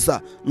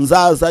kuza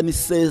nzazana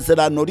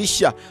isezerano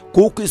rishya,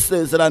 kuko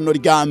isezerano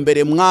rya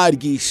mbere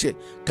mwaryishe,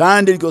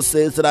 kandi iryo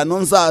sezerano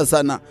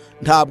nzazana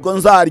ntabwo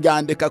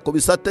nzaryandika ku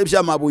bisate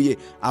by'amabuye,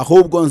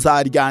 ahubwo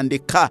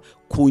nzaryandika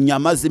ku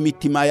nyama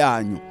z'imitima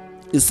yanyu.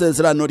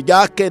 Isezerano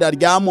rya kera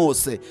rya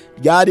Mose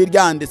ryari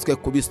ryanditswe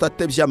ku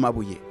bisate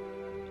by'amabuye,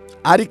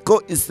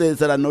 ariko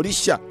isezerano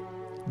rishya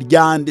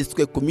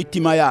ryanditswe ku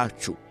mitima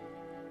yacu.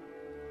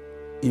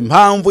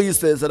 impamvu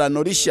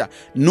y'isezerano rishya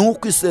ni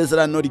uko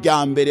isezerano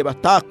rya mbere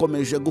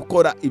batakomeje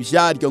gukora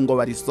ibyaryo ngo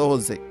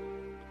barisohoze.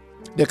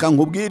 Reka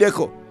nkubwire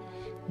ko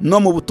no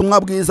mu butumwa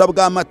bwiza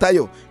bwa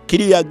Matayo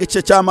kiriya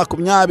gice cya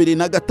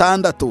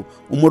 26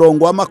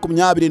 umurongo wa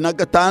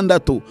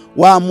 26,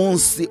 wa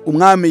munsi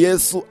umwami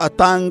Yesu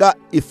atanga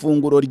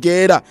ifunguro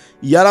ryera,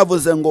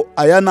 yaravuze ngo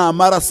aya ni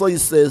amaraso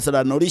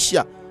y'isezerano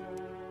rishya.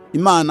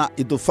 Imana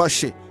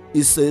idufashe.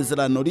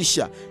 Isezerano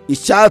rishya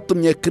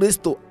icyatumye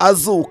Kristo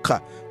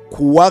azuka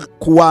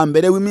kuwa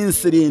mbere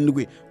w'iminsi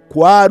 7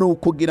 kwari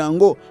ukugira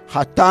ngo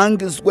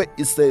hatangizwe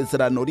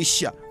isezerano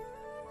rishya,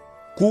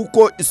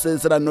 kuko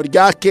isezerano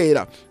rya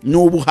kera ni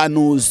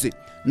ubuhanuzi,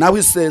 naho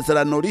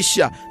isezerano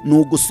rishya ni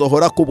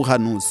ugusohora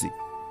k'ubuhanuzi.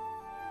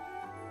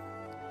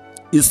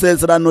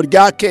 Isezerano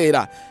rya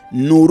kera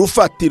ni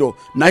urufatiro,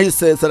 naho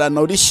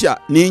isezerano rishya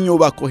ni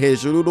inyubako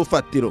hejuru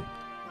y'urufatiro.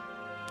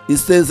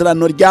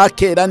 Isezerano rya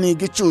kera ni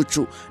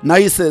igicucu, naho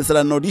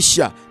isezerano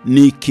rishya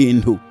ni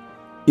ikintu.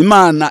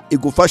 Imana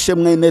igufashe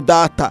mwene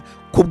data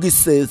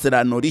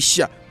kubw'isezerano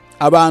rishya.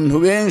 Abantu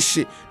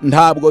benshi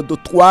ntabwo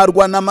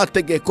dutwarwa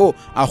n'amategeko,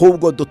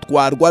 ahubwo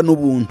dutwarwa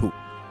n'ubuntu.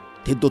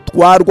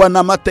 Ntidutwarwa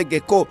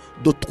n'amategeko,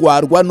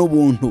 dutwarwa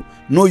n'ubuntu.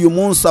 N'uyu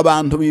munsi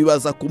abantu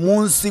bibaza ku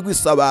munsi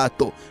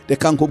w'isabato.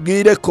 Reka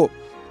nkubwire ko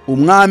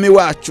umwami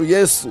wacu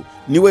Yesu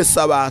niwe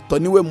sabato,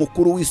 niwe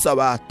mukuru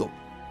w'isabato.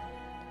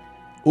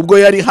 Ubwo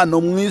yari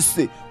hano mu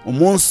isi,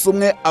 umunsi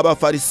umwe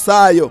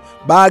abafarisayo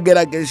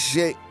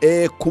bagerageje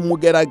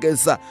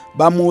kumugerageza,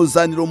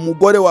 bamuzanira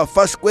umugore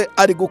wafashwe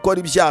ari gukora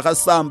ibyaha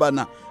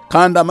asambana,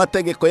 kandi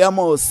amategeko ya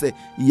Mose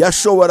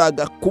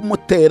yashoboraga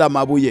kumutera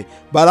amabuye.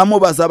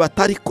 Baramubaza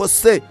batari ko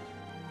se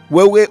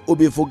wewe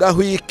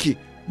ubivugaho iki?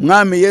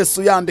 Mwami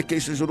Yesu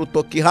yandikishije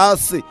urutoki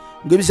hasi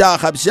ngo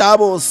ibyaha bya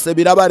bose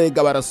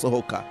birabarega,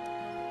 barasohoka.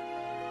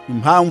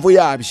 Impamvu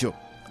yabyo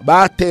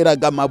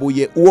bateraga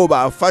amabuye uwo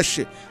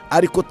bafashe,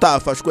 ariko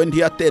utafashwe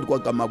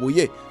ntiyaterwaga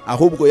amabuye,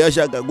 ahubwo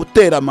yajaga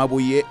gutera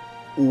amabuye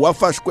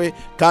uwafashwe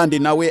kandi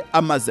nawe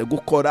amaze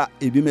gukora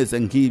ibimeze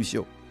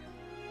nk'ibyo.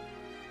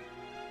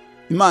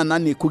 Imana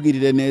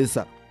nikugirire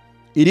neza.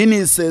 Iri ni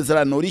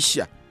isezerano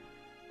rishya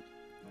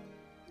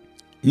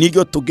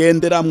niryo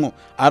tugenderamwo.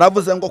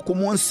 Aravuze ngo ku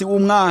munsi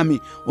w'umwami,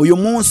 uyu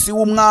munsi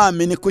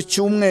w'umwami ni ku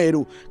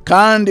cyumweru,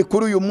 kandi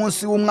kuri uyu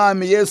munsi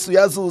w'umwami Yesu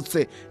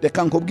yazutse.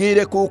 Reka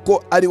nkubwire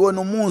kuko ariwo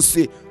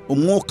n'umunsi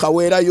umwuka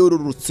wera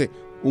yururutse.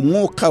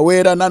 Umwuka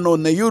wera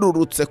nanone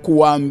yururutse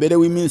kuwa mbere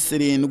w'iminsi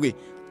 7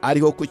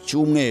 ariho ku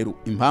cyumweru.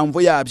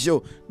 Impamvu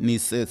yabyo ni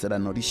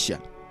isezerano rishya.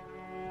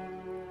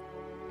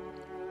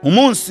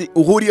 Umunsi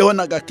uhuriyeho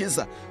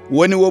n'agakiza,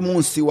 uwo ni wo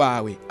munsi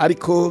wawe.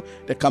 Ariko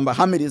reka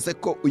mbahamirize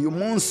ko uyu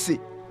munsi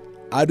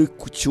ari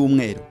ku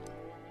cyumweru.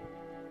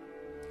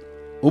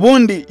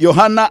 Ubundi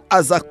Yohana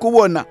aza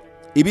kubona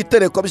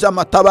ibitereko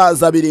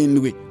by'amatabaza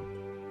 7,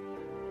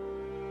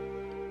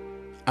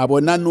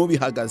 abona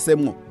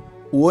n'ubihagazemwo.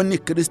 Uwo ni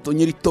Kristo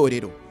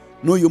nyiritorero,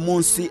 n'uyu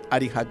munsi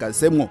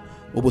arihagazemwo.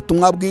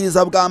 Ubutumwa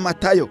bwiza bwa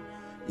Matayo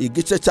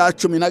igice cya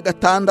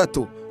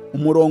 16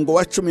 umurongo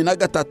wa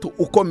 13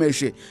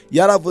 ukomeje,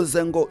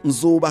 yaravuze ngo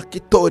nzubaka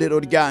itorero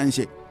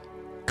ryanje,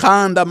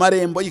 kandi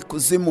amarembo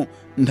y'ikuzimu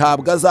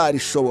ntabwo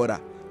azarishobora,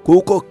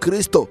 kuko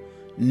Kristo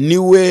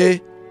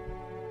niwe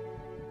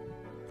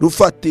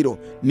rufatiro,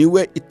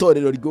 niwe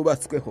itorero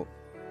ryubatsweho.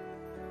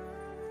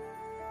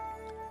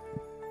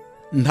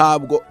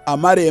 Ntabwo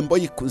amarembo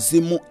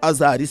y'ikuzimu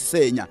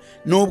azarisenya,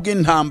 nubwo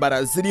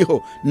intambara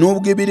ziriho,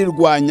 nubwo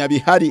ibirirwanya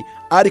bihari,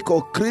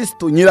 ariko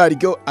Kristo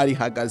nyiraryo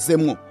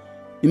arihagazemwo.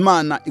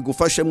 Imana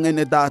igufashe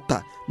mwene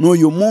data,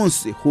 n'uyu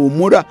munsi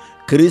humura,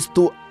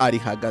 Kristo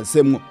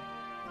arihagazemwo.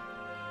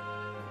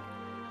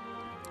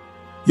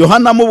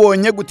 Yohana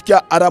amubonye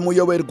gutya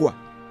aramuyoberwa,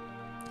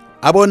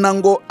 abona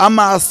ngo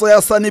amaso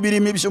yasa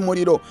n'ibirimi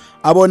by'umuriro,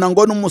 abona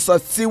ngo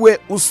n'umusatsi we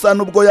usa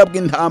n'ubwoya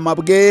bw'intama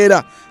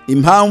bwera.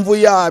 Impamvu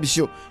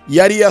yabyo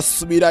yari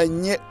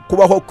yasubiranye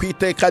kubaho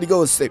kw'iteka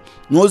ryose.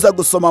 Nuza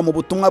gusoma mu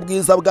butumwa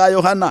bwiza bwa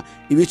Yohana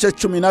ibice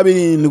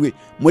 17,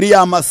 muri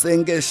ya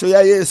masengesho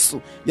ya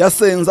Yesu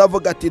yasenze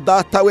avuga ati,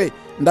 data we,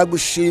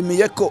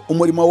 ndagushimiye ko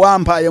umurimo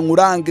wampaye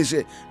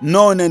nkurangije,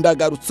 none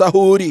ndagarutse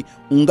aho uri,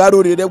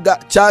 ungarurire bwa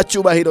cya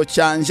cyubahiro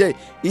cyanje,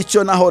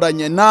 icyo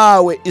nahoranye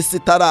nawe isi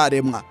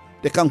itararemwa.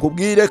 Reka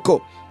nkubwire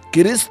ko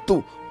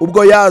Kristo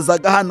ubwo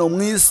yazaga hano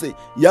mu isi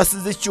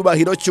yasize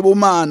icyubahiro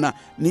cy'ubumana.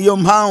 Niyo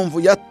mpamvu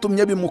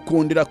yatumye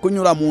bimukundira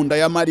kunyura mu nda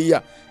ya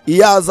Mariya.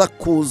 Iyo aza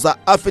kuza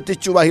afite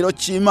icyubahiro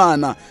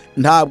cy'Imana,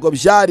 ntabwo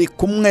byari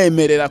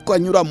kumwemerera ko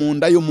anyura mu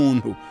nda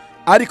y'umuntu,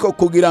 ariko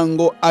kugira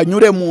ngo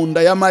anyure mu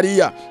nda ya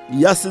Mariya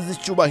yasize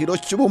icyubahiro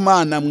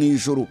cy'ubumana mu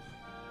ijuru.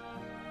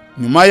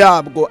 Nyuma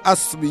yabwo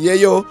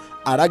asubiyeyo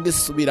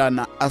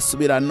aragisubirana,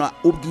 asubirana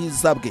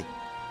ubwiza bwe.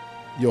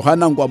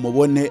 Yohana ngo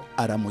amubone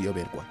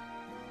aramuyoberwa.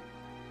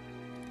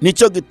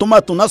 Nicyo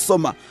gituma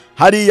tunasoma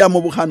hariya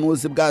mu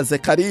buhanuzi bwa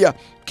Zekariya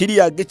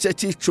kiriya gice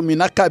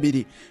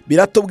c'12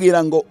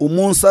 biratubwira ngo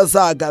umunsi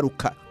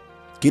azagaruka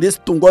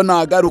Kristo ngo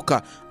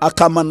nagaruka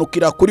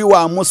akamanukira kuri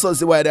wa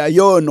musozi wa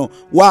Elayono,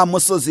 wa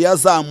musozi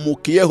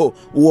yazamukiyeho,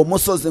 uwo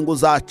musozi ngo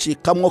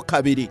uzacikamwo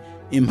kabiri.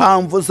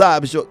 Impamvu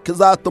zabyo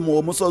kizatuma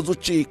uwo musozi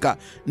ucika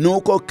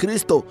nuko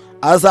Kristo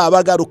azaba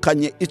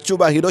agarukanye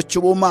icyubahiro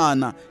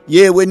cy'ubumana,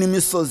 yewe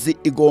n'imisozi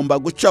igomba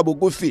guca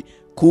bugufi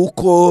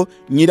kuko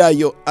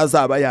nyirayo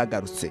azaba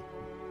yagarutse.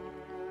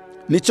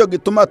 Nicyo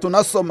gituma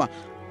tunasoma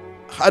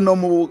hano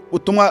mu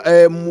butumwa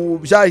mu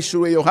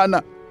byahishuwe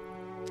Yohana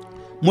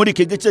muri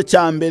iki gice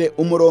cya mbere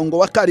umurongo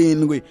wa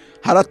 7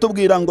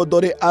 haratubwira ngo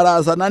dore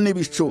arazana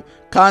n'ibicu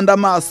kandi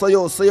amaso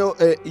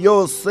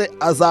yose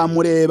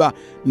azamureba,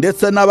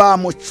 ndetse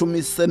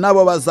n'abamucumise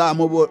nabo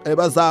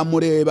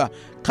bazamureba,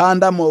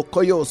 kandi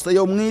amoko yose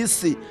yo mu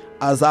isi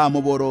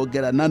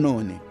azamuborogera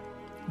nanone.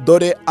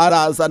 Dore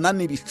arazana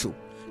n'ibicu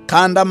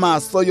kandi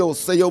amaso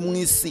yose yo mu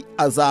isi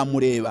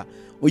azamureba.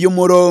 Uyu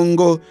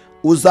murongo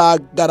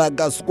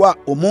uzagaragazwa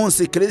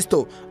umunsi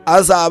Kristo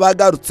azaba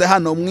agarutse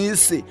hano mu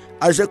isi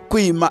aje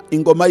kwima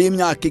ingoma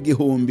y'imyaka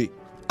 1000.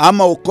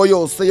 Amoko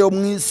yose yo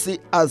mu isi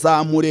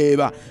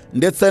azamureba,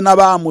 ndetse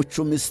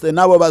n'abamucumise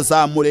nabo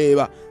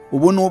bazamureba.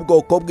 Ubu ni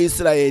ubwoko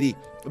bw'Isirayeli,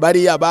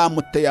 bariya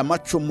bamuteye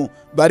amacumu,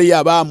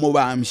 bariya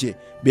bamubambye.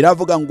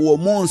 Biravuga ngo uwo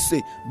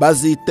munsi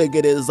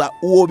bazitegereza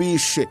uwo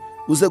bishe.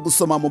 Uze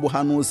gusoma mu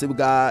buhanuzi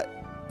bwa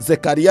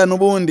Zekariya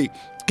n'ubundi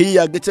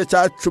kiya gice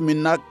cya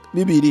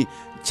 12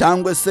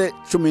 cyangwa se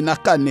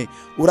 14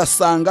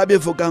 urasanga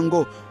bivuga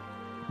ngo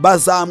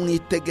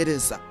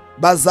bazamwitegereza,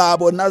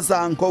 bazabona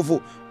za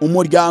nkovu.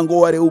 Umuryango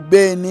wa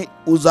Reubeni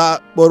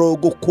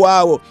uzaboroga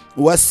ukwawo,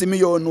 uwa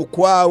Simiyoni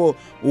ukwawo,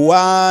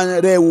 uwa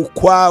Lewi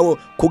ukwawo,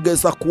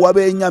 kugeza ku wa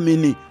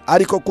Benyamini.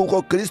 Ariko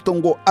kuko Kristo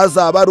ngo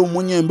azaba ari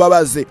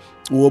umunyembabazi,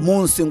 uwo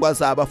munsi ngo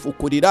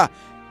azabafukurira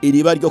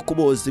iriba ryo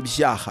kuboza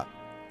ibyaha.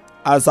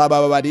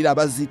 Azababarira,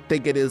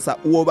 bazitegereza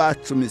uwo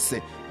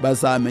bacumise,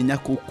 bazamenya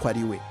kuko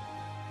ari we.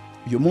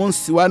 Uyu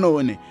munsi wa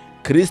none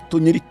Kristo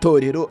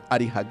nyiritorero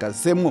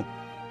arihagazemo.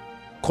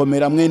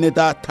 Komera mwene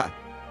data,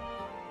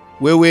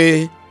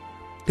 wewe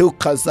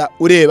ntukaza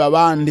ureba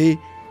abandi,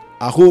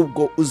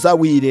 ahubwo uza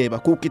wireba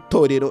kuko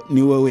itorero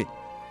ni wewe.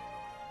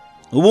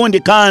 Ubundi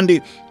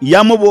kandi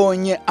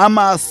yamubonye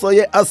amaso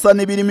ye asa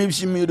n'ibirimi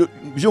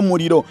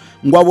by'umuriro,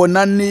 ngo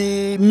abona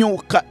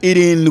n'imyuka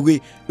 7.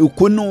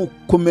 Uku ni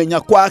ukumenya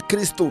kwa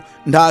Kristo.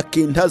 Nta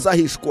kintu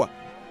azahishwa,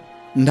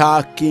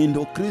 nta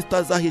kintu Kristo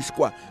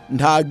azahishwa,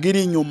 ntagira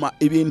inyuma,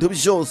 ibintu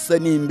byose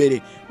ni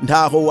imbere,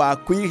 ntaho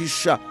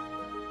wakwihisha.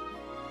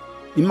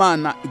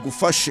 Imana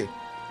igufashe,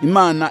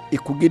 Imana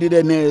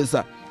ikugirire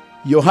neza.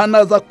 Yohana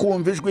aza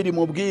kumva ijwi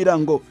rimubwira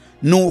ngo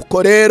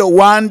nuko rero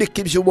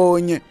wandike ibyo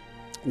ubonye,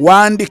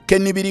 wandike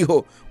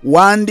n'ibiriho,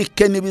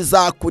 wandike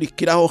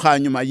n'ibizakurikiraho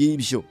hanyuma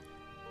y'ibyo.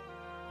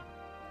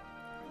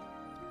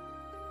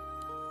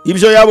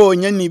 Ibyo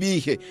yabonye ni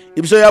bihe?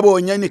 Ibyo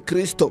yabonye ni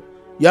Kristo.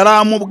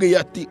 Yaramubwiye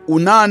ati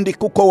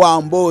unandike uko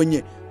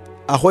wambonye.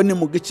 Aho ni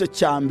mu gice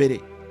cya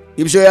mbere.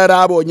 Ibyo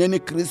yarabonye ni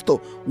Kristo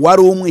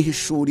wari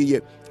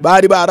umwihishuriye.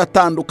 Bari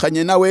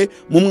baratandukanye nawe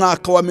mu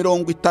mwaka wa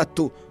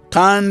 30,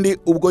 kandi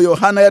ubwo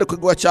Yohana yari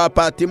kugwa cya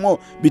Patimo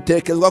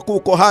bitekezwa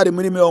kuko hari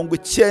muri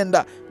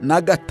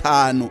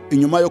 95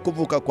 inyuma yo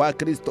kuvuka kwa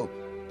Kristo.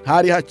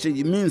 Hari haciye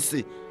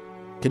iminsi.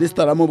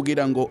 Kristo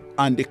aramubwira ngo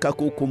andika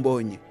kuko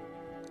mbonye,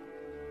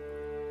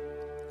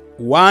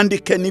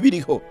 wandike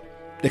n'ibiriho.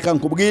 Reka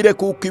nkubwire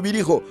kuko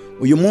ibiriho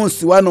uyu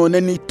munsi wa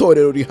none ni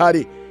itorero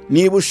rihari.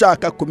 Niba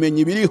ushaka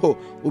kumenya ibiriho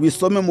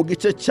ubisome mu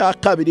gice cya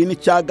 2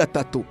 n'icya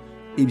 3.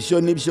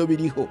 Ibyo nibyo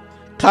biriho,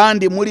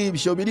 kandi muri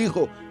ibyo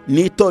biriho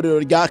ni itorero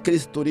rya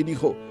Kristo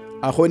ririho.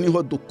 Aho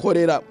niho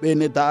dukorera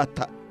bene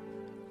data.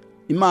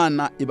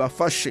 Imana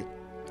ibafashe,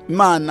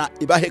 Imana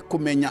ibahe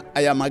kumenya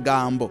aya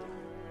magambo.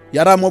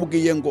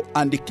 Yaramubwiye ngo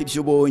andika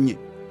ibyo ubonye.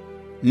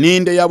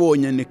 Ninde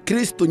yabonye? Ni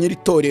Kristo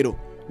nyiritorero,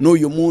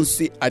 n'uyu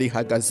munsi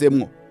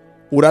arihagazemo.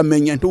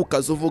 Uramenye,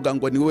 ntukaze uvuga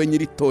ngo niwe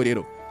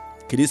nyiritorero.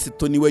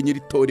 Kristo niwe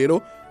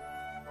nyiritorero,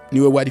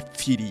 niwe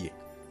waripfiriye.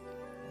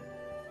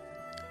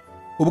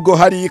 Ubwo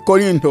hari i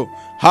Korinto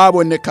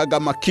habonekaga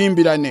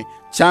amakimbirane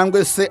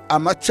cyangwa se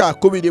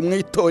amacakubiri mu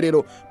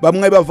itorero.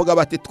 Bamwe bavuga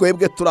bati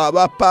twebwe turi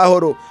aba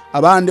Pawulo,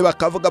 abandi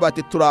bakavuga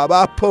bati turi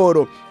aba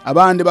Apolo,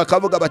 abandi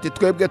bakavuga bati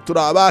twebwe turi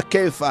aba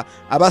Kefa,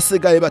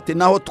 abasigaye bati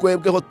naho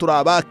twebweho turi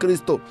aba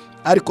Kristo.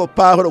 Ariko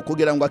Pawulo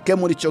kugira ngo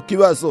akemure icyo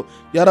kibazo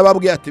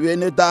yarababwiye ati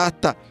bene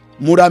data,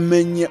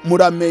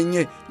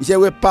 muramenye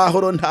njyewe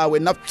Pawulo ntawe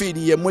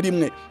napfiriye muri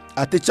mwe.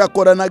 Ati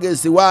cyakora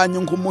nageze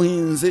iwanyu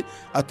nk'umuhinzi,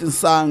 ati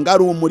nsanga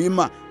ari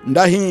umurima,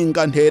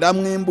 ndahinga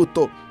nteramwe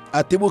imbuto.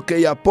 Ati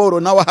bukeye Apolo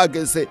nawe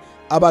ahageze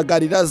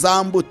abagarira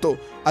za mbuto.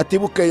 Ati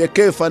bukeye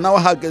Kefa nawe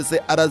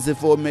ahageze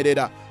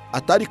arazivomerera.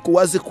 Atari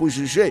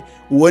kuwazikujije,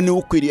 uwo niwe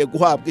ukwiriye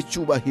guhabwa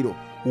icyubahiro.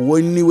 Uwo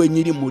niwe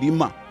nyiri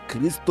murima,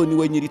 Kristo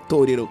niwe nyiri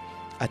torero.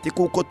 Ati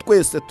kuko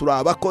twese turi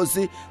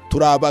abakozi,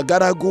 turi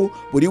abagaragu,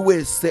 buri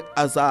wese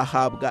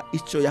azahabwa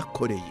icyo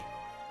yakoreye.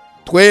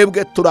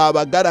 Twebwe turi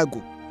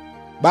abagaragu,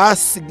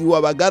 basigiwe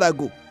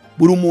abagaragu,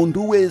 buri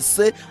muntu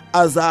wese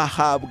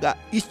azahabwa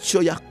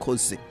icyo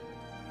yakoze.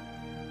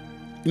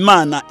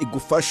 Imana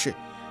igufashe,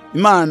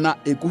 Imana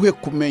iguhe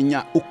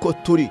kumenya uko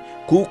turi,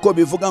 kuko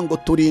bivuga ngo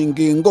turi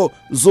ingingo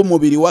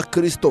z'umubiri wa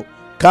Kristo,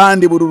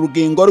 kandi buri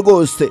rugingo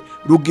rwose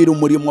rugira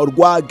umurimo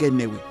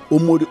rwagenewe.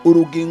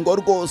 Urugingo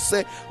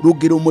rwose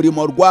rugira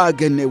umurimo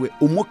rwagenewe.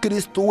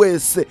 Umukristo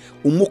wese,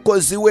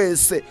 umukozi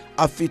wese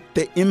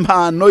afite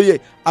impano ye,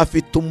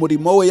 afite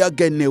umurimo we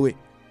yagenewe,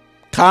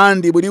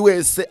 kandi buri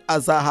wese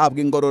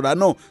azahabwa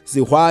ingororano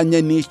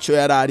zihwanye n'icyo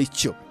yari ari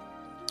cyo.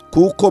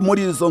 Kuko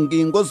muri izo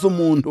ngingo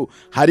z'umuntu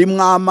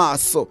harimo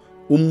amaso.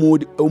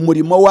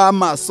 Umurimo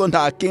w'amaso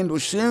nta kindi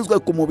ushinzwe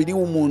ku mubiri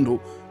w'umuntu,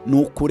 ni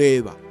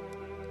ukureba.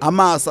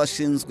 Amaso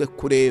ashinzwe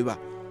kureba,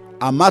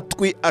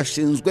 amatwi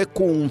ashinzwe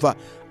kumva.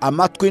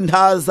 Amatwi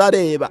ntaza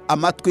areba,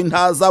 amatwi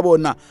ntaza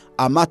abona,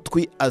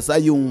 amatwi aza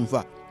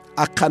yumva.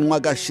 Akanwa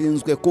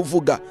gashinzwe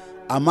kuvuga,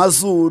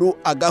 amazuru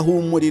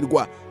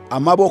agahumurirwa,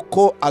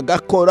 amaboko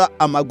agakora,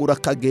 amaguru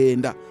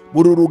akagenda.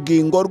 Buri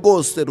rugingo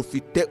rwose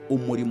rufite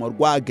umurimo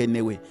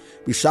rwagenewe.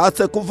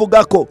 Bishatse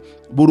kuvuga ko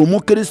buri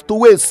umukristo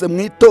wese mu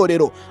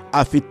itorero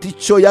afite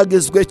icyo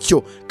yagizwe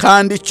cyo,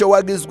 kandi icyo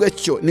wagizwe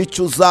cyo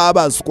nicyo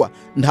uzabazwa.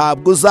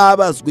 Ntabwo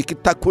uzabazwa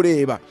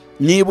ikitakureba.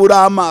 Niba uri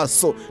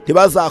amaso,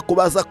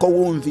 ntibazakubaza ko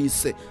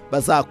wumvise,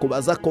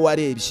 bazakubaza ko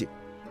warebye.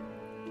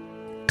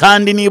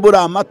 Kandi niba uri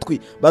amatwi,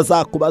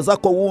 bazakubaza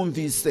ko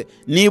wumvise.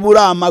 Niba uri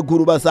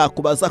amaguru,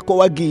 bazakubaza ko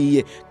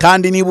wagiye.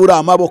 Kandi niba uri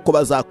amaboko,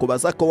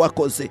 bazakubaza ko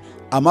wakoze.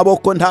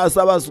 Amaboko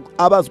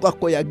ntazabazwa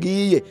ko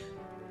yagiye,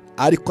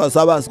 ariko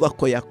azabazwa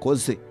ko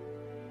yakoze.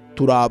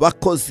 Turi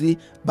abakozi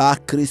ba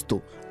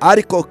Kristo,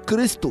 ariko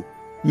Kristo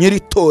nyiri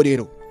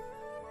itorero,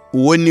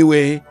 uwo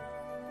niwe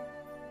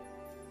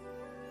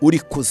uri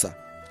kuza,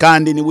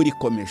 kandi niwe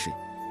urikomeje,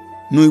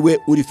 niwe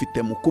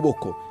urifite mu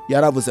kuboko.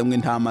 Yaravuze ngo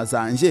intama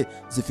zanjye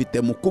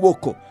zifite mu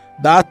kuboko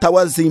data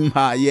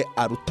wazimpaye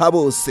aruta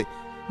bose,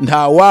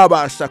 nta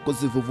wabasha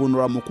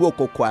kuzivuvunura mu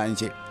kuboko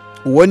kwanjye.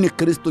 Uwo ni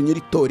Kristo nyiri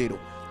itorero,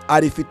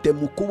 arifite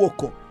mu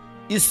kuboko.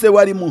 Ise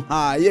wari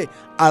muhaye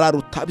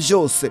araruta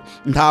byose,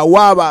 nta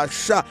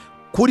wabasha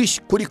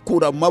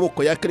kurikura mu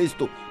maboko ya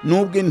Kristo.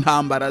 Nubwo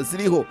intambara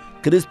ziriho,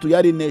 Kristo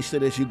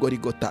yarineshereje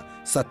igorigota.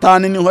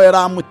 Satani niho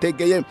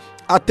yaramutegeye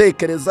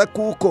atekereza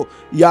kuko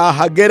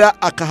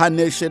yahagera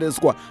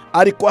akahanesherezwa,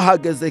 ariko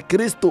ahageze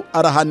Kristo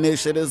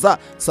arahaneshereza,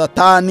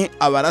 Satani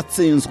aba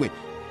aratsinzwe.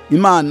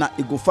 Imana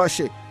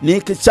igufashe.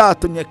 Niki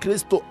cyatumye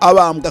Kristo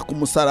abambwa ku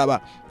musaraba?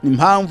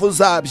 Impamvu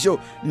zabyo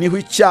niho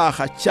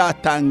icyaha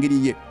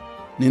cyatangiriye.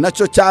 Ni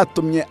nacyo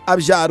cyatumye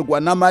abyarwa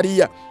na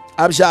Mariya,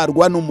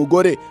 abyarwa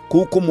n'umugore,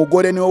 kuko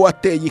umugore niwe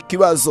wateye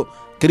ikibazo.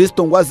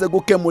 Kristo ngo aze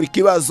gukemura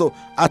ikibazo,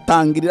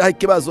 atangirira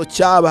ikibazo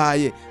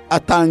cyabaye,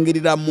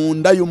 atangirira mu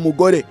nda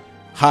y'umugore.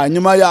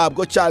 Hanyuma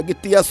yabwo cya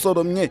giti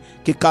yasoromye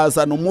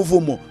kikazana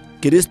umuvumo,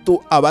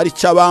 Kristo aba ari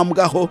cyo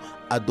abambwaho,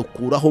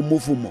 adukuraho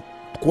umuvumo.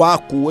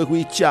 Twakuweho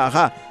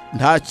icyaha,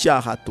 nta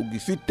cyaha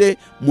tugifite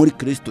muri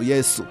Kristo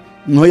Yesu.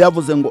 Niho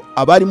yavuze ngo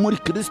abari muri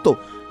Kristo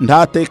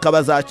nta teka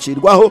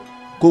bazacirwaho,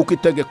 kuko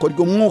itegeko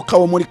ry'umwuka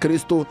wo muri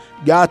Kristo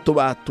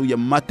ryatubatuye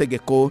mu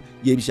mategeko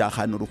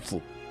y'ibyaha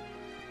n'urupfu.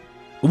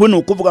 Ubu ni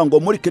ukuvuga ngo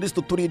muri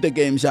Kristo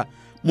turidegembya,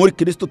 muri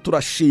Kristo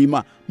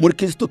turashima, muri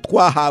Kristo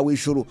twahawe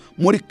ijuru,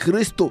 muri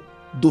Kristo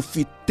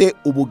dufite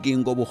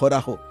ubugingo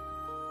buhoraho.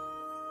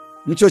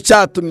 Nicyo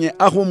cyatumye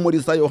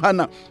ahumuriza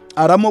Yohana,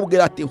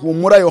 aramubwira ati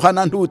humura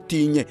Yohana,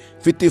 ntutinye,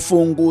 mfite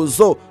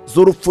imfunguzo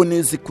z'urupfu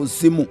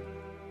n'iz'ikuzimu.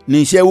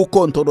 Ni njyewe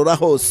ukontorora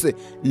hose.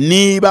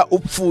 Niba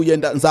upfuye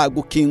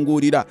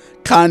nzagukingurira,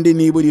 kandi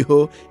niba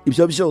uriho,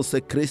 ibyo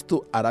byose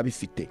Kristo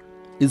arabifite.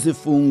 Izi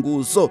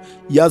funguzo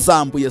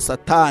yazambuye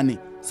Satani.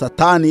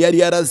 Satani yari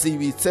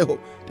yarazibitseho.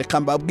 Reka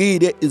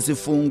mbabwire, izi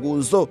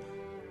funguzo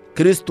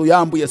Kristo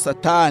yambuye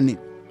Satani.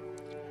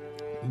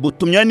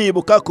 Butumye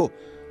nibuka ko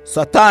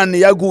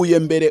Satani yaguye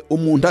mbere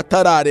umuntu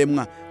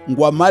atararemwa,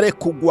 ngo amare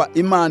kugwa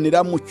Imana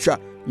iramuca.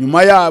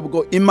 Nyuma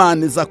yabwo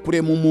Imana iza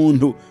kurema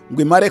umuntu,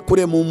 ngo imare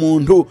kurema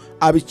umuntu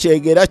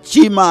abicegera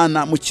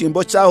cy'Imana mu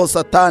cyimbo cyaho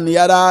Satani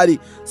yarari.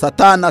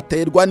 Satani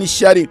aterwa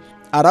n'ishyari,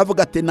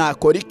 aravuga ati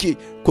nakora iki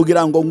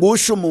kugira ngo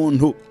ngushe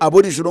umuntu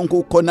abura ijuru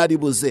nk'uko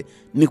naribuze?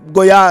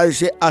 Nibwo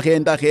yaje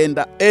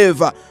ahendahenda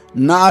Eva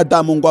na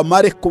Adamu ngo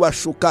amare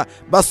kubashuka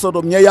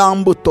basoromye ya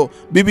mbuto.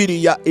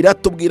 Bibiliya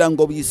iratubwira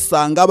ngo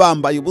bisanga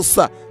bambaye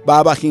ubusa,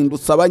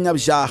 babahindutse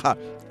abanyabyaha.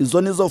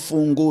 Izo nizo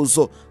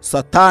funguzo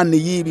Satani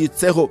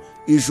yibitseho,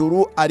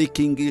 ijuru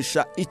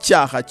arikingisha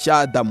icyaha cya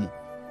Adamu.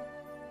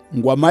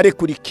 Ngo amare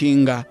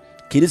kurikinga,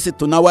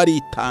 Kristo nawe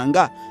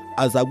aritanga,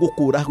 aza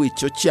gukuraho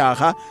icyo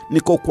cyaha,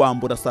 niko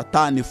kwambura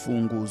Satani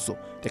ifunguzo.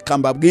 Reka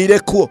mbabwire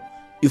ko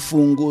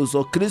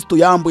ifunguzo Kristo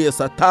yambuye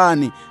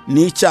Satani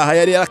n'icyaha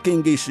yari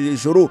yarakingishije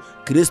ijuru,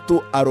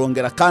 Kristo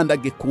arongera kandi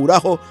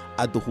agikuraho,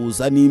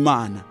 aduhuza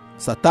n'Imana.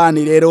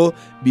 Satani rero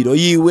biro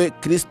yiwe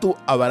Kristo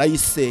aba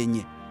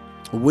arayisenye.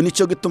 Ubu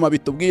nicyo gituma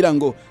bitubwira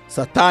ngo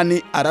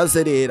Satani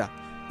arazerera.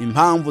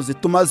 Impamvu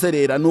zituma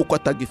azerera nuko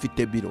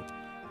atagifite biro.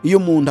 Iyo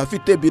umuntu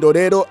afite biro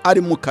rero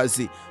ari mu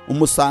kazi,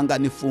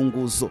 umusangana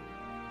ifunguzo.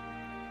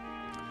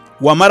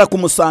 wamara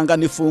kumusanga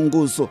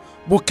n'ifunguzo,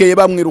 bukeye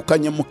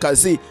bamwirukanye mu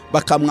kazi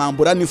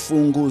bakamwambura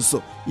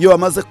n'ifunguzo. Iyo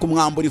bamaze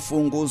kumwambura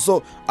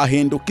ifunguzo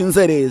ahinduka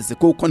inzerezi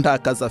kuko nta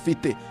kazi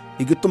afite.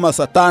 Igituma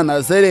Satani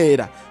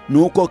azerera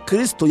nuko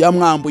Kristo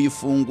yamwambuye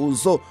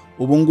ifunguzo,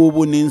 ubu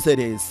ngubu ni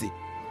inzerezi.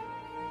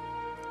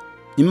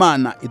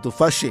 Imana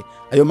idufashe.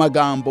 Ayo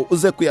magambo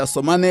uze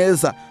kuyasoma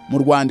neza mu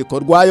rwandiko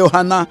rwa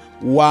Yohana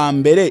wa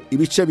mbere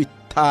ibice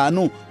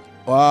 5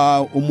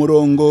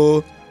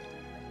 umurongo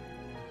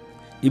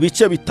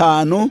ibice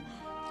 5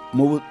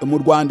 mu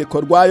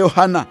rwandiko rwa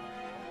Yohana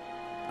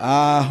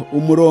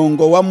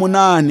umurongo wa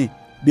 8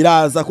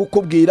 biraza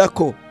kukubwira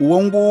ko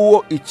uwo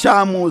nguwo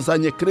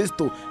icyamuzanye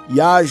Kristo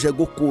yaje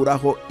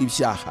gukuraho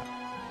ibyaha.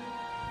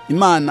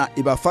 Imana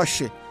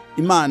ibafashe,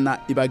 Imana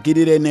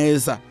ibagirire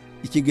neza.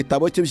 Iki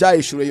gitabo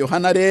cy'ibyahishuwe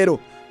Yohana rero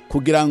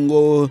kugira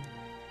ngo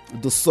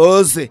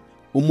dusoze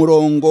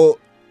umurongo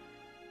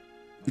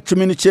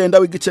 19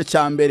 w'igice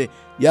cya mbere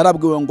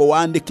yarabwiwe ngo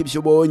wandike ibyo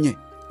ubonye,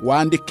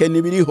 wandike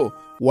n'ibiriho,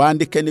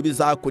 wandike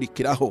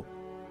n'ibizakurikiraho.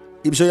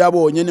 Ibyo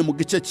yabonye ni mu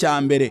gice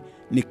cya mbere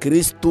ni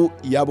Kristo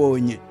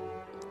yabonye.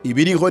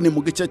 Ibiriho ni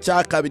mu gice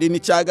cya kabiri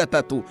n'icya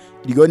gatatu,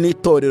 ryo ni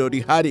itorero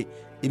rihari.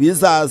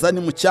 Ibizaza ni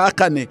mu cya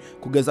 4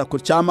 kugeza ku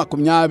cya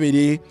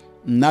 22.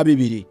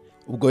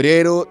 Ubwo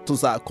rero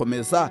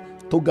tuzakomeza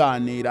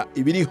tuganira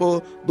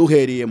ibiriho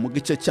duhereye mu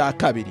gice cya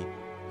 2.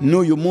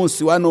 N'uyu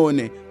munsi wa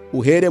none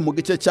uhere mu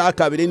gice cya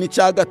 2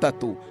 n'icya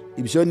gatatu.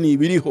 Ibyo ni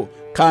ibiriho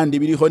kandi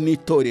ibiriho ni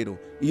itorero.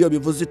 Iyo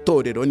bivuze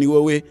itorero ni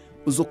wowe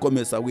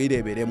uzukomeza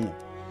wireberemo.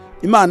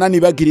 Imana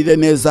nibagirire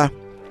neza,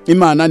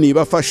 Imana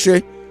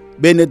nibafashe.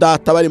 Bene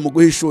data bari mu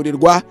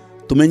guhishurirwa,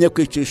 tumenye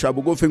kwicisha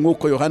bugufi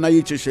nk'uko Yohana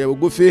yicishije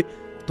bugufi,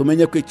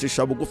 tumenye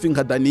kwicisha bugufi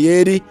nka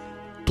Daniyeli,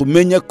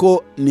 tumenye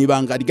ko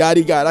nibanga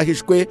ryari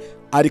ryarahishwe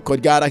ariko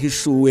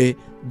ryarahishuwe.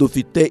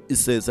 Dufite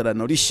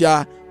isezerano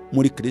rishya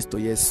muri Kristo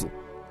Yesu.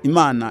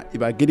 Imana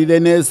ibagirire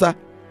neza,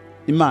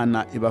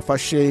 Imana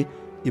ibafashe,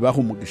 ibaha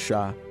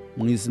umugisha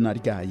mu izina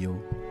ryayo.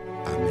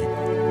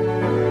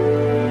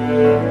 Amen.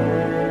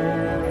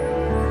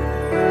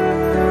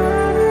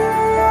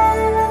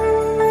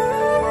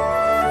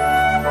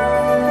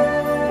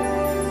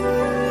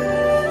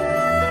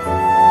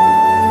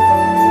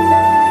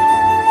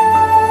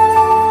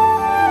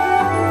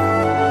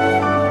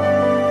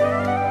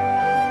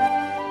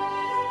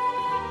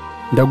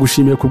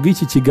 Ndagushimiye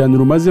kubw'iki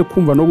kiganiro umaze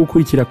kumva no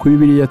gukurikira kuri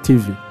Bibiliya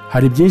TV.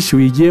 Hari byinshi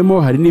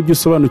wigiyemo, hari n'ibyo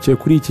usobanukiye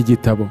kuri iki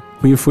gitabo.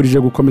 Nkwifurije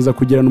gukomeza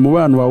kugirana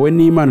umubano wawe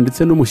n'Imana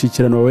ndetse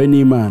n'umushyikirano wawe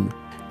n'Imana.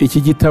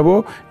 Iki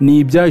gitabo ni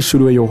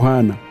ibyahishuriwe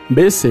Yohana.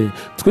 Mbese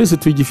twese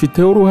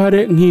tugifiteho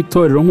uruhare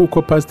nk'itorero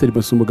nk'uko Pastor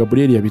Masomo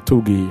Gabriel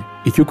yabitubwiye.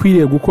 Icyo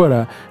ukwiriye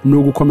gukora ni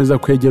ugukomeza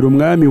kwegera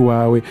umwami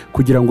wawe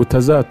kugira ngo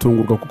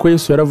utazatungurwa, kuko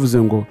Yesu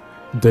yaravuze ngo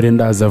dore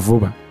ndaza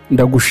vuba.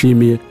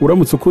 Ndagushimiye.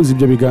 Uramutse ukunze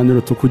ibyo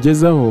biganiro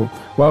tukugezaho,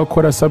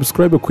 wakora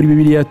subscribe kuri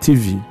Bibiliya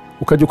TV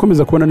ukajya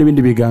ukomeza kubona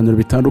n'ibindi biganiro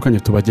bitandukanye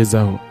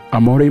tubagezaho.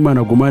 Amahoro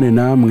y'Imana agumane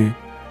namwe.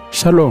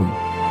 Shalom.